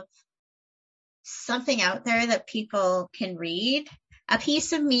have something out there that people can read, a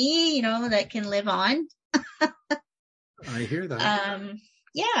piece of me, that can live on. I hear that.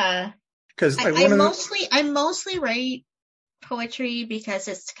 Yeah. Because I mostly write poetry because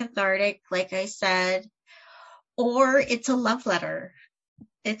it's cathartic, like I said, or it's a love letter.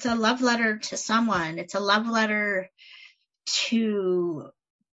 It's a love letter to someone. It's a love letter to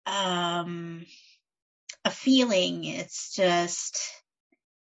a feeling. It's just,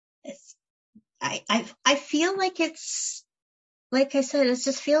 I feel like it's, like I said, it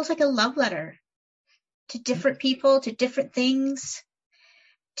just feels like a love letter to different people, to different things,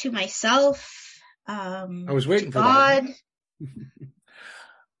 to myself. I was waiting for God.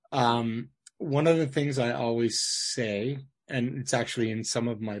 That. One of the things I always say, and it's actually in some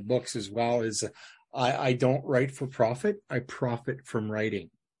of my books as well, is I don't write for profit. I profit from writing.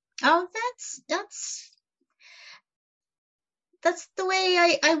 Oh, that's the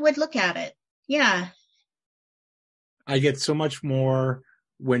way I would look at it. Yeah. I get so much more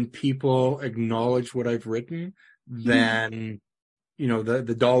when people acknowledge what I've written than,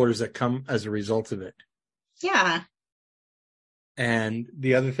 the dollars that come as a result of it. Yeah. And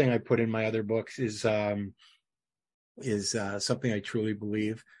the other thing I put in my other books is something I truly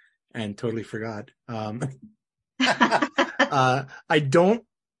believe and totally forgot. I don't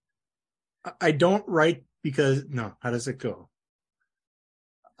write because, no, how does it go?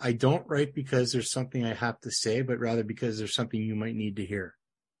 I don't write because there's something I have to say, but rather because there's something you might need to hear.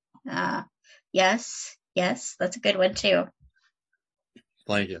 Yes, that's a good one too.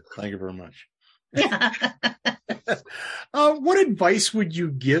 Thank you very much. Yeah. What advice would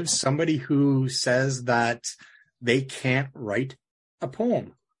you give somebody who says that they can't write a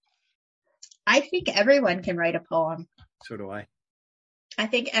poem? I think everyone can write a poem. So do I. I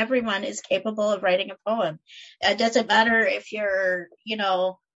think everyone is capable of writing a poem. It doesn't matter if you're,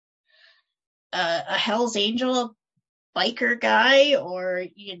 a Hell's Angel biker guy or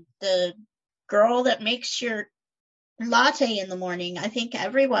the girl that makes your latte in the morning. I think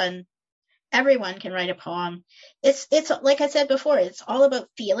everyone can write a poem. It's like I said before, it's all about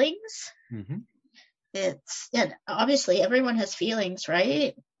feelings. Mm-hmm. And obviously everyone has feelings,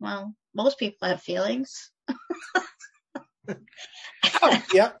 right? Well, most people have feelings. Oh,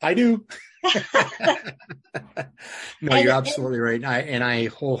 yeah, I do. No, you're absolutely right. I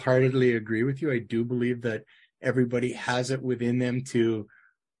wholeheartedly agree with you. I do believe that everybody has it within them to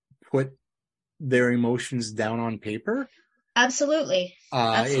put their emotions down on paper. Absolutely.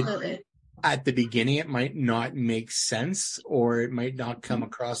 Absolutely. At the beginning, it might not make sense or it might not come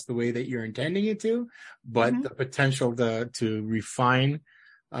across the way that you're intending it to, but the potential to refine,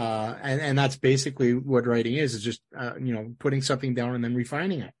 and that's basically what writing is just, putting something down and then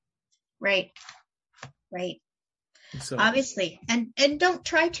refining it. Right. So obviously, and don't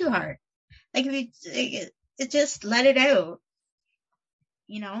try too hard. Like if you just let it out,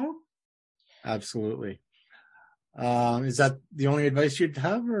 Absolutely. Is that the only advice you'd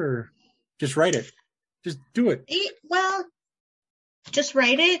have, or just write it? Just do it. Well, just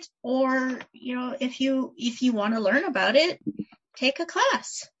write it, or if you want to learn about it, take a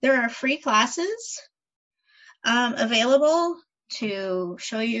class. There are free classes available to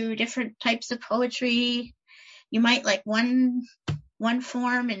show you different types of poetry. You might like one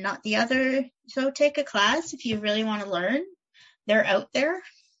form and not the other, so take a class if you really want to learn. They're out there.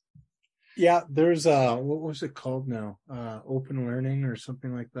 Yeah, there's what was it called now? Open Learning or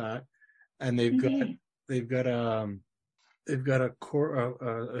something like that, and they've got a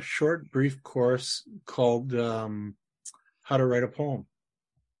short brief course called How to Write a Poem.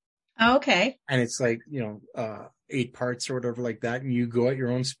 Oh, okay. And it's like 8 parts or whatever like that, and you go at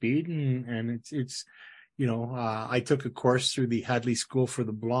your own speed, and it's I took a course through the Hadley School for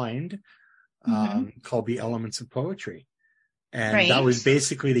the Blind called The Elements of Poetry. And that was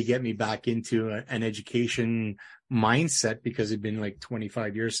basically to get me back into an education mindset, because it'd been like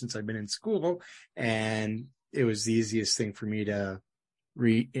 25 years since I've been in school. And it was the easiest thing for me to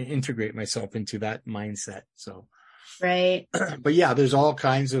reintegrate myself into that mindset. So, right. But yeah, there's all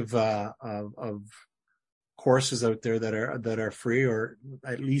kinds of courses out there that are free or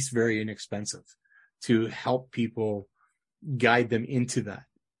at least very inexpensive to help people guide them into that.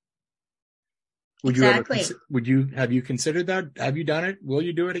 Have you considered that? Have you done it? Will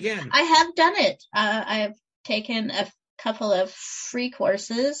you do it again? I have done it. I've taken a couple of free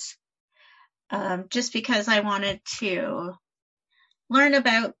courses, just because I wanted to learn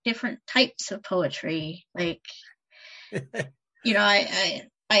about different types of poetry. Like, I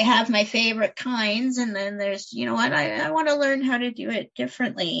have my favorite kinds, and then there's, I want to learn how to do it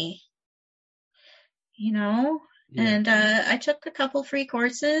differently, Yeah. And I took a couple free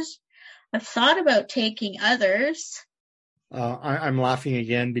courses. I've thought about taking others. I'm laughing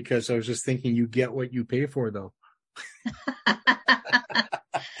again because I was just thinking you get what you pay for, though.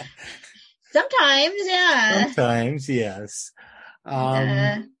 Sometimes, yeah. Sometimes, yes.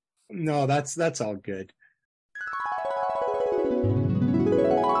 No, that's all good.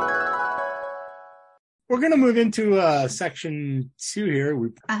 We're going to move into section 2 here.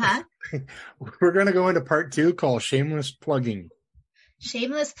 We're going to go into part 2 called Shameless Plugging.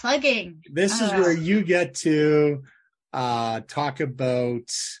 Shameless plugging. This is where you get to talk about,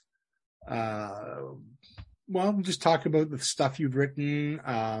 just talk about the stuff you've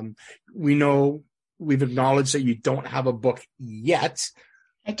written. We've acknowledged that you don't have a book yet.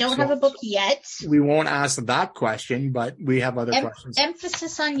 I don't have a book yet. We won't ask that question, but we have other questions.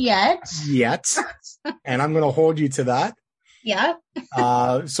 Emphasis on yet. Yet. And I'm going to hold you to that. Yeah.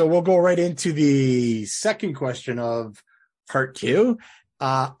 So we'll go right into the second question of part 2.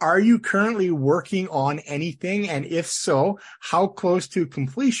 Are you currently working on anything? And if so, how close to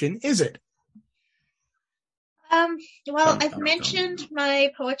completion is it? Well, I've mentioned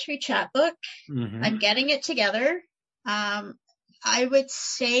my poetry chapbook. Mm-hmm. I'm getting it together. I would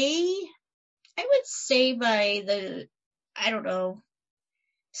say by the, I don't know,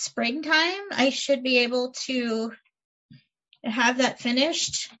 springtime, I should be able to have that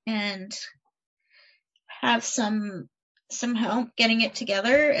finished and have some help getting it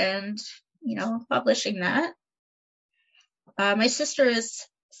together and, publishing that. My sister is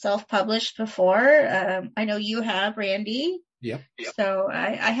self-published before. I know you have, Randy. Yep. So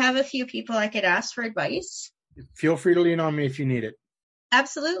I have a few people I could ask for advice. Feel free to lean on me if you need it.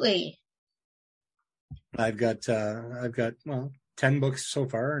 Absolutely. I've got 10 books so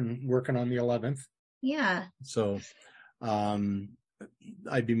far and working on the 11th. Yeah. So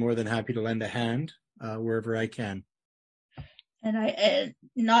I'd be more than happy to lend a hand wherever I can. And I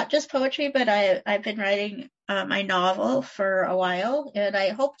not just poetry, but I've been writing my novel for a while, and I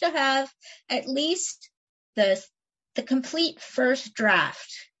hope to have at least the complete first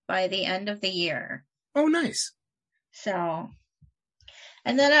draft by the end of the year. Oh, nice. So,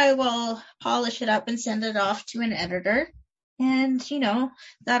 and then I will polish it up and send it off to an editor, and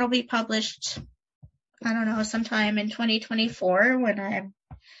that'll be published, I don't know, sometime in 2024 when I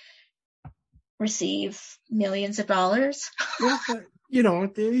receive millions of dollars. Well,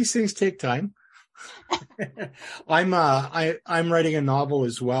 these things take time. I'm writing a novel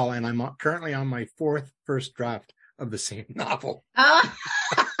as well, and I'm currently on my first draft of the same novel. Oh,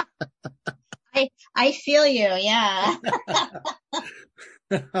 I feel you. Yeah.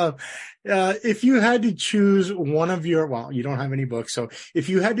 If you had to choose one of your, you don't have any books, so if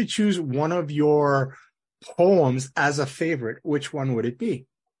you had to choose one of your poems as a favorite, which one would it be,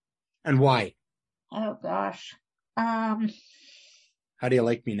 and why? Oh gosh. How do you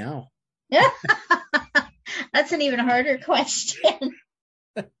like me now? That's an even harder question.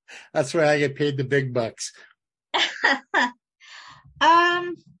 That's why I get paid the big bucks.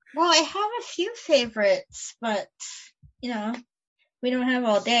 Well, I have a few favorites, but we don't have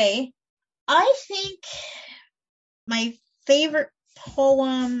all day. I think my favorite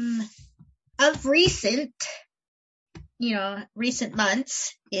poem of recent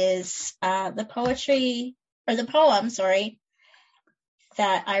months is the poem,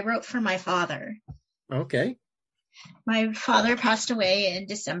 that I wrote for my father. Okay. My father passed away in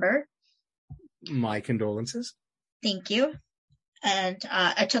December. My condolences. Thank you. And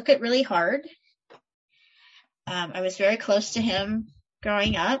I took it really hard. I was very close to him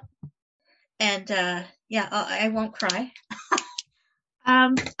growing up. And I won't cry.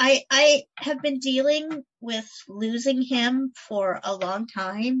 I have been dealing with losing him for a long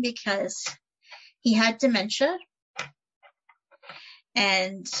time because he had dementia.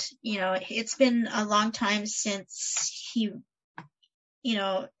 And, it's been a long time since he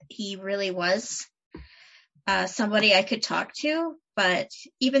really was somebody I could talk to. But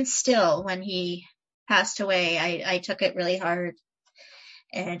even still, when he passed away, I took it really hard.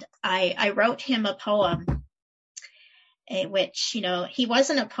 And I wrote him a poem in which, he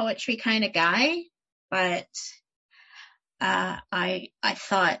wasn't a poetry kind of guy, but I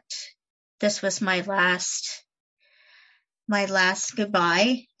thought this was my last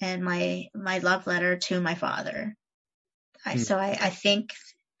goodbye and my love letter to my father. So I think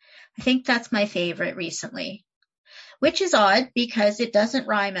that's my favorite recently, which is odd because it doesn't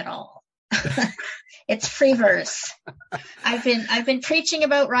rhyme at all. It's free verse. I've been preaching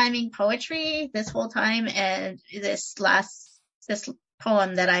about rhyming poetry this whole time, and this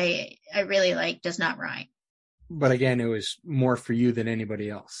poem that I really like does not rhyme. But again, it was more for you than anybody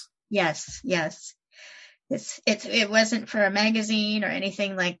else. Yes. It wasn't for a magazine or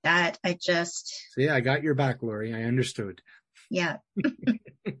anything like that. I got your back, Lori. I understood. Yeah.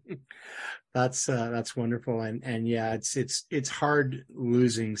 That's wonderful. And yeah, it's hard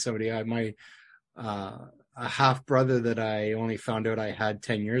losing somebody. A half brother that I only found out I had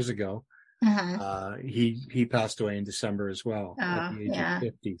 10 years ago. Uh-huh. He passed away in December as well at the age of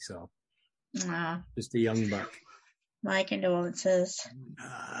 50. So just a young buck. My condolences.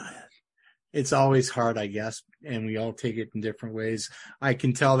 It's always hard, I guess, and we all take it in different ways. I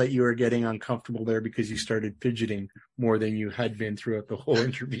can tell that you are getting uncomfortable there because you started fidgeting more than you had been throughout the whole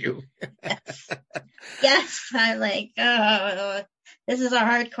interview. Yes, I'm like, oh, this is a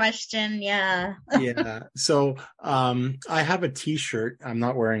hard question. Yeah. Yeah. So I have a T-shirt. I'm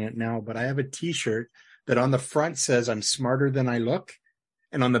not wearing it now, but I have a T-shirt that on the front says, "I'm smarter than I look,"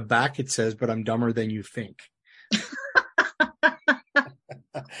 and on the back it says, "But I'm dumber than you think."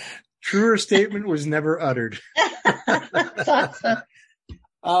 Truer statement was never uttered. That's awesome.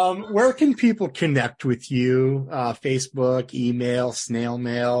 Where can people connect with you? Facebook, email, snail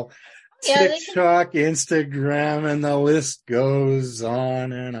mail? Yeah, TikTok, Instagram, and the list goes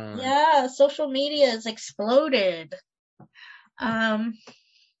on and on. Yeah, social media has exploded. I'm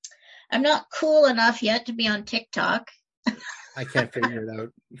not cool enough yet to be on TikTok. I can't figure it out.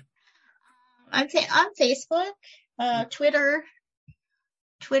 I'm on Facebook, Twitter.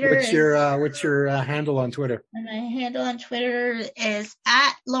 What's your handle on Twitter? And my handle on Twitter is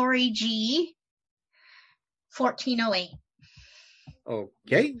at Lori G 1408.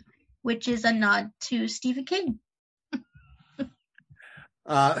 Okay. Which is a nod to Stephen King.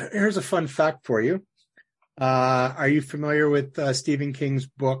 Here's a fun fact for you. Are you familiar with Stephen King's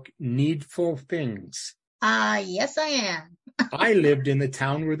book, Needful Things? Yes, I am. I lived in the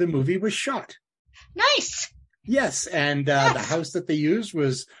town where the movie was shot. Nice. Yes, and the house that they used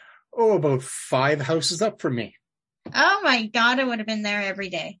was, about 5 houses up from me. Oh, my God, I would have been there every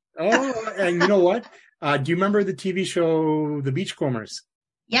day. Oh, and you know what? Do you remember the TV show The Beachcombers?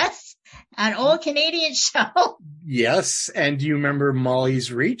 Yes, an old Canadian show. Yes, and do you remember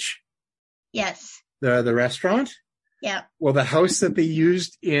Molly's Reach? Yes. The restaurant? Yeah. Well, the house that they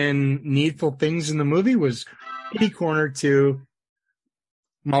used in Needful Things in the movie was kitty corner to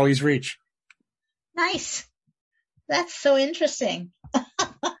Molly's Reach. Nice. That's so interesting.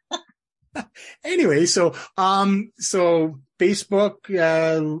 Anyway, so Facebook,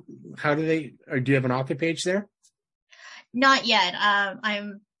 how do they, or do you have an author page there? Not yet.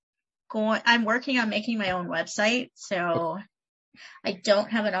 I'm working on making my own website, so I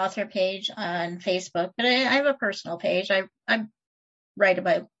don't have an author page on Facebook, but I have a personal page. I write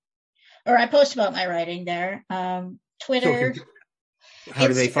about, or I post about my writing there. Twitter. So how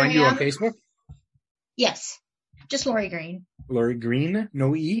do they find you on Facebook? Yes, just Lori Green. Lori Green,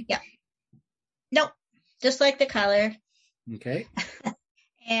 no E? Yeah. Nope, just like the color. Okay.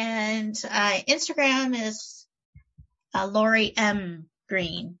 And Instagram is Lori M.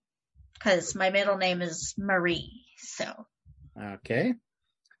 Green, because my middle name is Marie. So. Okay.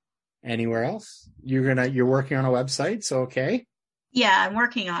 Anywhere else? You're working on a website, so okay. Yeah, I'm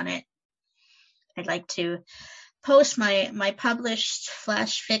working on it. I'd like to post my published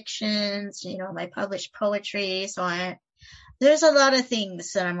flash fictions, my published poetry. So there's a lot of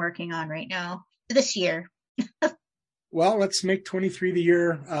things that I'm working on right now this year. Well, let's make 23 the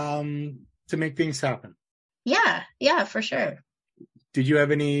year to make things happen. Yeah, for sure. Did you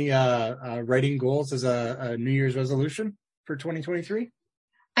have any writing goals as a New Year's resolution for 2023?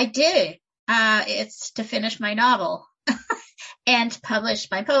 I did. It's to finish my novel and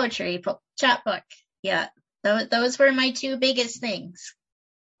publish my poetry chapbook. Yeah, those were my 2 biggest things.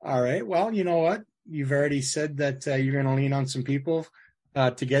 All right. Well, you know what? You've already said that you're going to lean on some people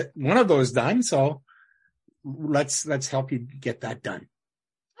to get one of those done. So let's help you get that done.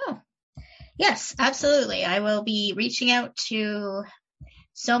 Oh, yes, absolutely. I will be reaching out to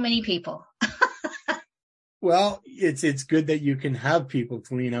so many people. Well, it's good that you can have people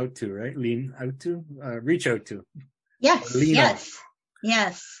to lean out to, right? Reach out to. Yes, yes, on.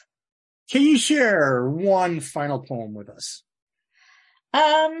 Yes. Can you share one final poem with us?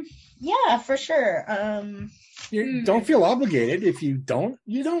 Yeah, for sure. Don't feel obligated. If you don't,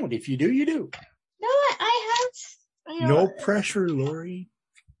 you don't. If you do, you do. No, I have. No pressure, Lori.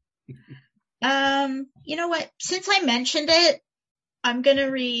 You know what? Since I mentioned it, I'm going to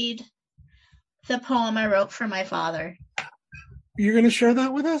read the poem I wrote for my father. You're going to share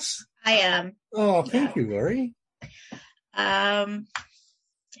that with us? I am. Oh, thank you, Lori.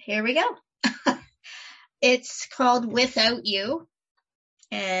 Here we go. It's called Without You.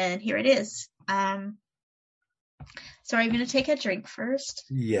 And here it is. So are you going to take a drink first?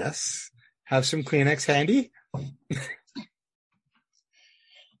 Yes. Have some Kleenex handy.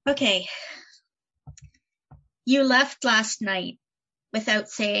 Okay. You left last night without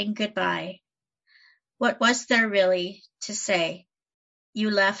saying goodbye. What was there really to say? You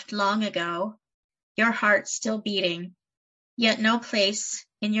left long ago, your heart still beating, yet no place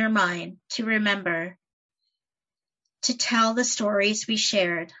in your mind to remember, to tell the stories we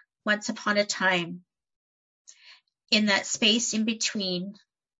shared once upon a time. In that space in between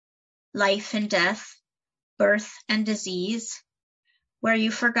life and death, birth and disease, where you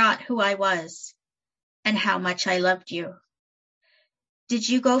forgot who I was and how much I loved you. Did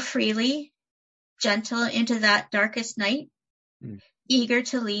you go freely, gentle into that darkest night, eager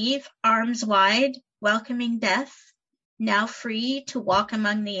to leave, arms wide, welcoming death, now free to walk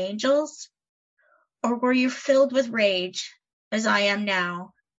among the angels? Or were you filled with rage, as I am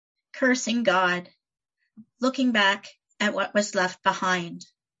now, cursing God, looking back at what was left behind?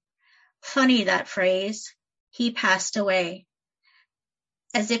 Funny that phrase, he passed away,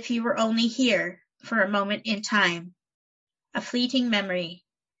 as if you were only here for a moment in time, a fleeting memory,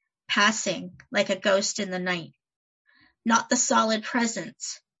 passing like a ghost in the night, not the solid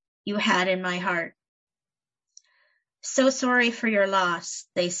presence you had in my heart. So sorry for your loss,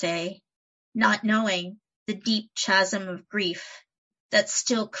 they say, not knowing the deep chasm of grief that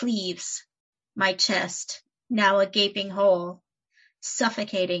still cleaves my chest, now a gaping hole,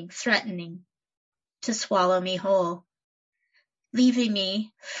 suffocating, threatening to swallow me whole, leaving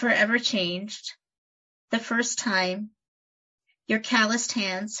me forever changed. The first time your calloused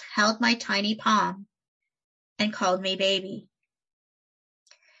hands held my tiny palm and called me baby.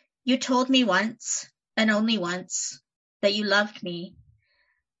 You told me once, and only once, that you loved me,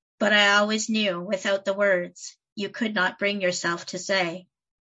 but I always knew without the words you could not bring yourself to say.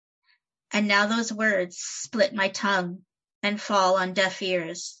 And now those words split my tongue and fall on deaf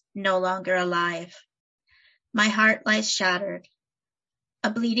ears, no longer alive. My heart lies shattered, a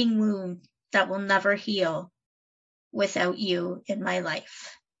bleeding wound that will never heal without you in my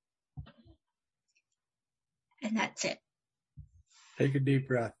life. And that's it. Take a deep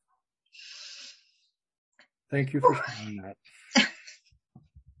breath. Thank you for sharing that.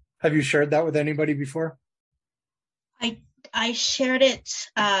 Have you shared that with anybody before? I shared it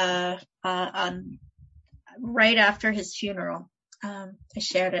right after his funeral. I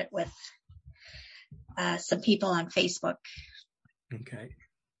shared it with some people on Facebook. Okay.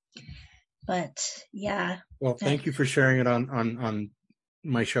 But yeah. Well, thank you for sharing it on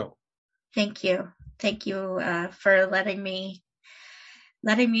my show. Thank you. Thank you for letting me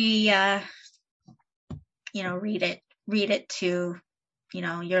read it to,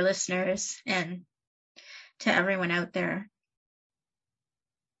 your listeners and to everyone out there.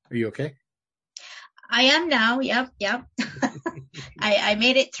 Are you okay? I am now. Yep. I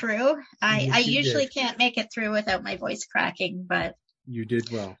made it through. I usually can't make it through without my voice cracking, but you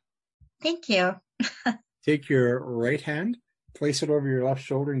did well. Thank you. Take your right hand, place it over your left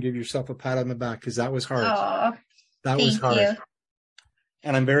shoulder, and give yourself a pat on the back, because that was hard. Oh, that was hard. You.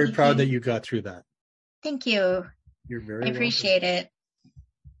 And I'm very proud that you got through that. Thank you. You're very I appreciate it.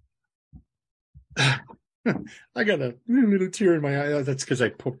 I got a little tear in my eye. That's because I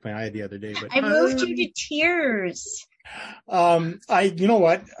poked my eye the other day. But I moved you to tears. You know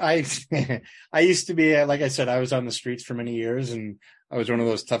what? I used to be, like I said, I was on the streets for many years, and I was one of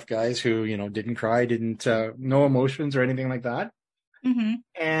those tough guys who, didn't cry, didn't, no emotions or anything like that. Mm-hmm.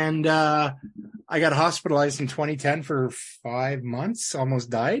 And, I got hospitalized in 2010 for 5 months, almost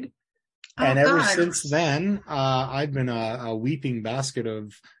died. Oh, and ever God. since then, I've been a weeping basket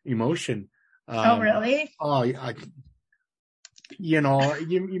of emotion. Oh, really? Oh, you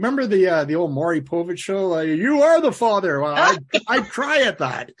remember the old Maury Povich show? You are the father. Well, I cry at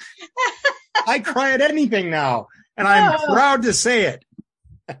that. I cry at anything now, and I'm proud to say it.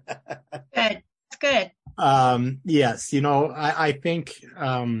 Good. Good. Yes, I think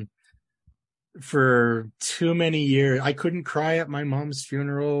for too many years I couldn't cry at my mom's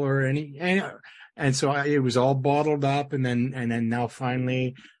funeral or and so it was all bottled up, and then now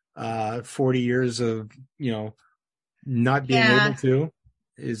finally 40 years of not being able to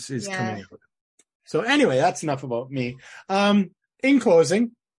is coming out. So anyway, that's enough about me. In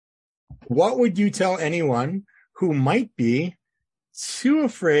closing, what would you tell anyone who might be too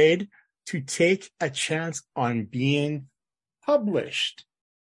afraid to take a chance on being published?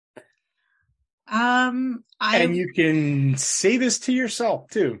 And you can say this to yourself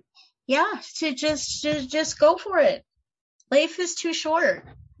too. Yeah, to just go for it. Life is too short.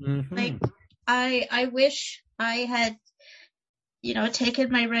 Mm-hmm. Like I wish I had,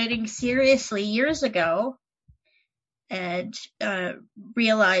 taken my writing seriously years ago and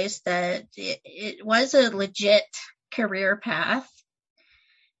realized that it was a legit career path,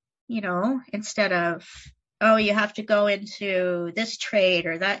 instead of, you have to go into this trade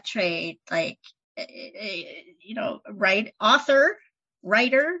or that trade, like, author,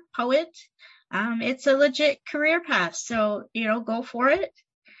 writer, poet. It's a legit career path. So, go for it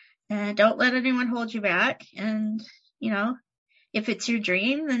and don't let anyone hold you back. And, if it's your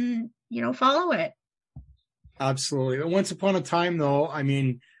dream, then, follow it. Absolutely. Once upon a time, though,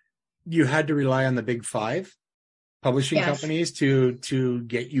 you had to rely on the big five publishing companies to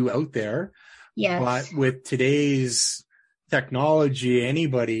get you out there. Yes. But with today's technology,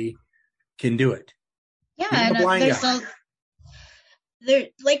 anybody can do it. Yeah. And there,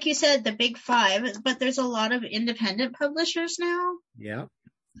 like you said, the big five, but there's a lot of independent publishers now. Yeah.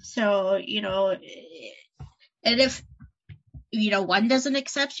 So, and if, one doesn't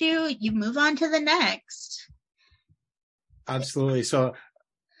accept you, you move on to the next. Absolutely. So,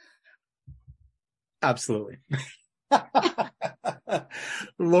 absolutely.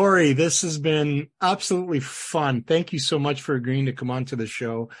 Lori, this has been absolutely fun. Thank you so much for agreeing to come on to the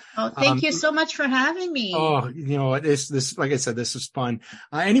show. Oh, thank you so much for having me. Oh, this, like I said, this is fun.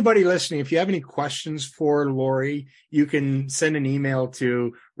 Anybody listening, if you have any questions for Lori, you can send an email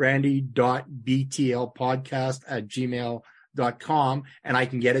to randy.btlpodcast@gmail.com and I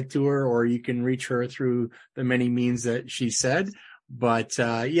can get it to her, or you can reach her through the many means that she said. But,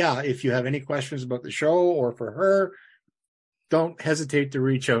 if you have any questions about the show or for her, don't hesitate to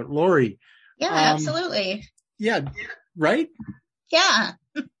reach out. Lori. Yeah, absolutely. Yeah. Right? Yeah.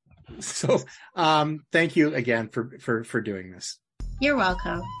 So, thank you again for doing this. You're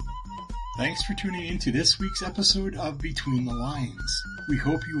welcome. Thanks for tuning in to this week's episode of Between the Lines. We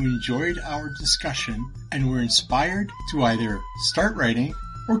hope you enjoyed our discussion and were inspired to either start writing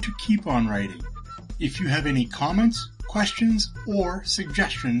or to keep on writing. If you have any comments, questions, or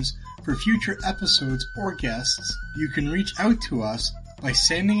suggestions for future episodes or guests, you can reach out to us by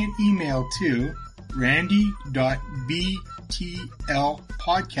sending an email to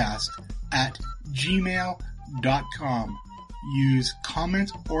randy.btlpodcast@gmail.com. Use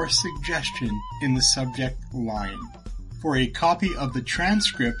comment or suggestion in the subject line. For a copy of the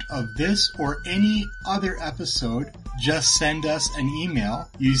transcript of this or any other episode, just send us an email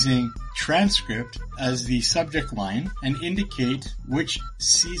using transcript as the subject line and indicate which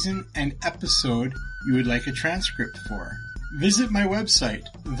season and episode you would like a transcript for. Visit my website,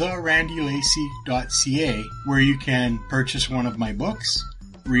 therandylacey.ca, where you can purchase one of my books,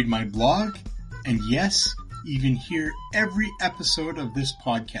 read my blog, and yes, even hear every episode of this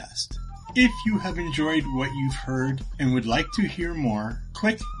podcast. If you have enjoyed what you've heard and would like to hear more,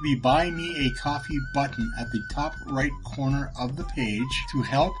 click the Buy Me a Coffee button at the top right corner of the page to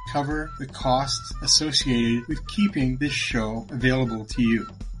help cover the costs associated with keeping this show available to you.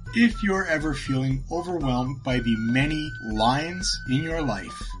 If you're ever feeling overwhelmed by the many lines in your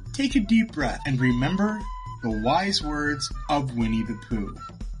life, take a deep breath and remember the wise words of Winnie the Pooh.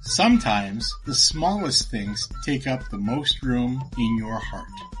 Sometimes the smallest things take up the most room in your heart.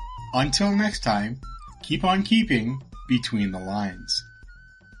 Until next time, keep on keeping between the lines.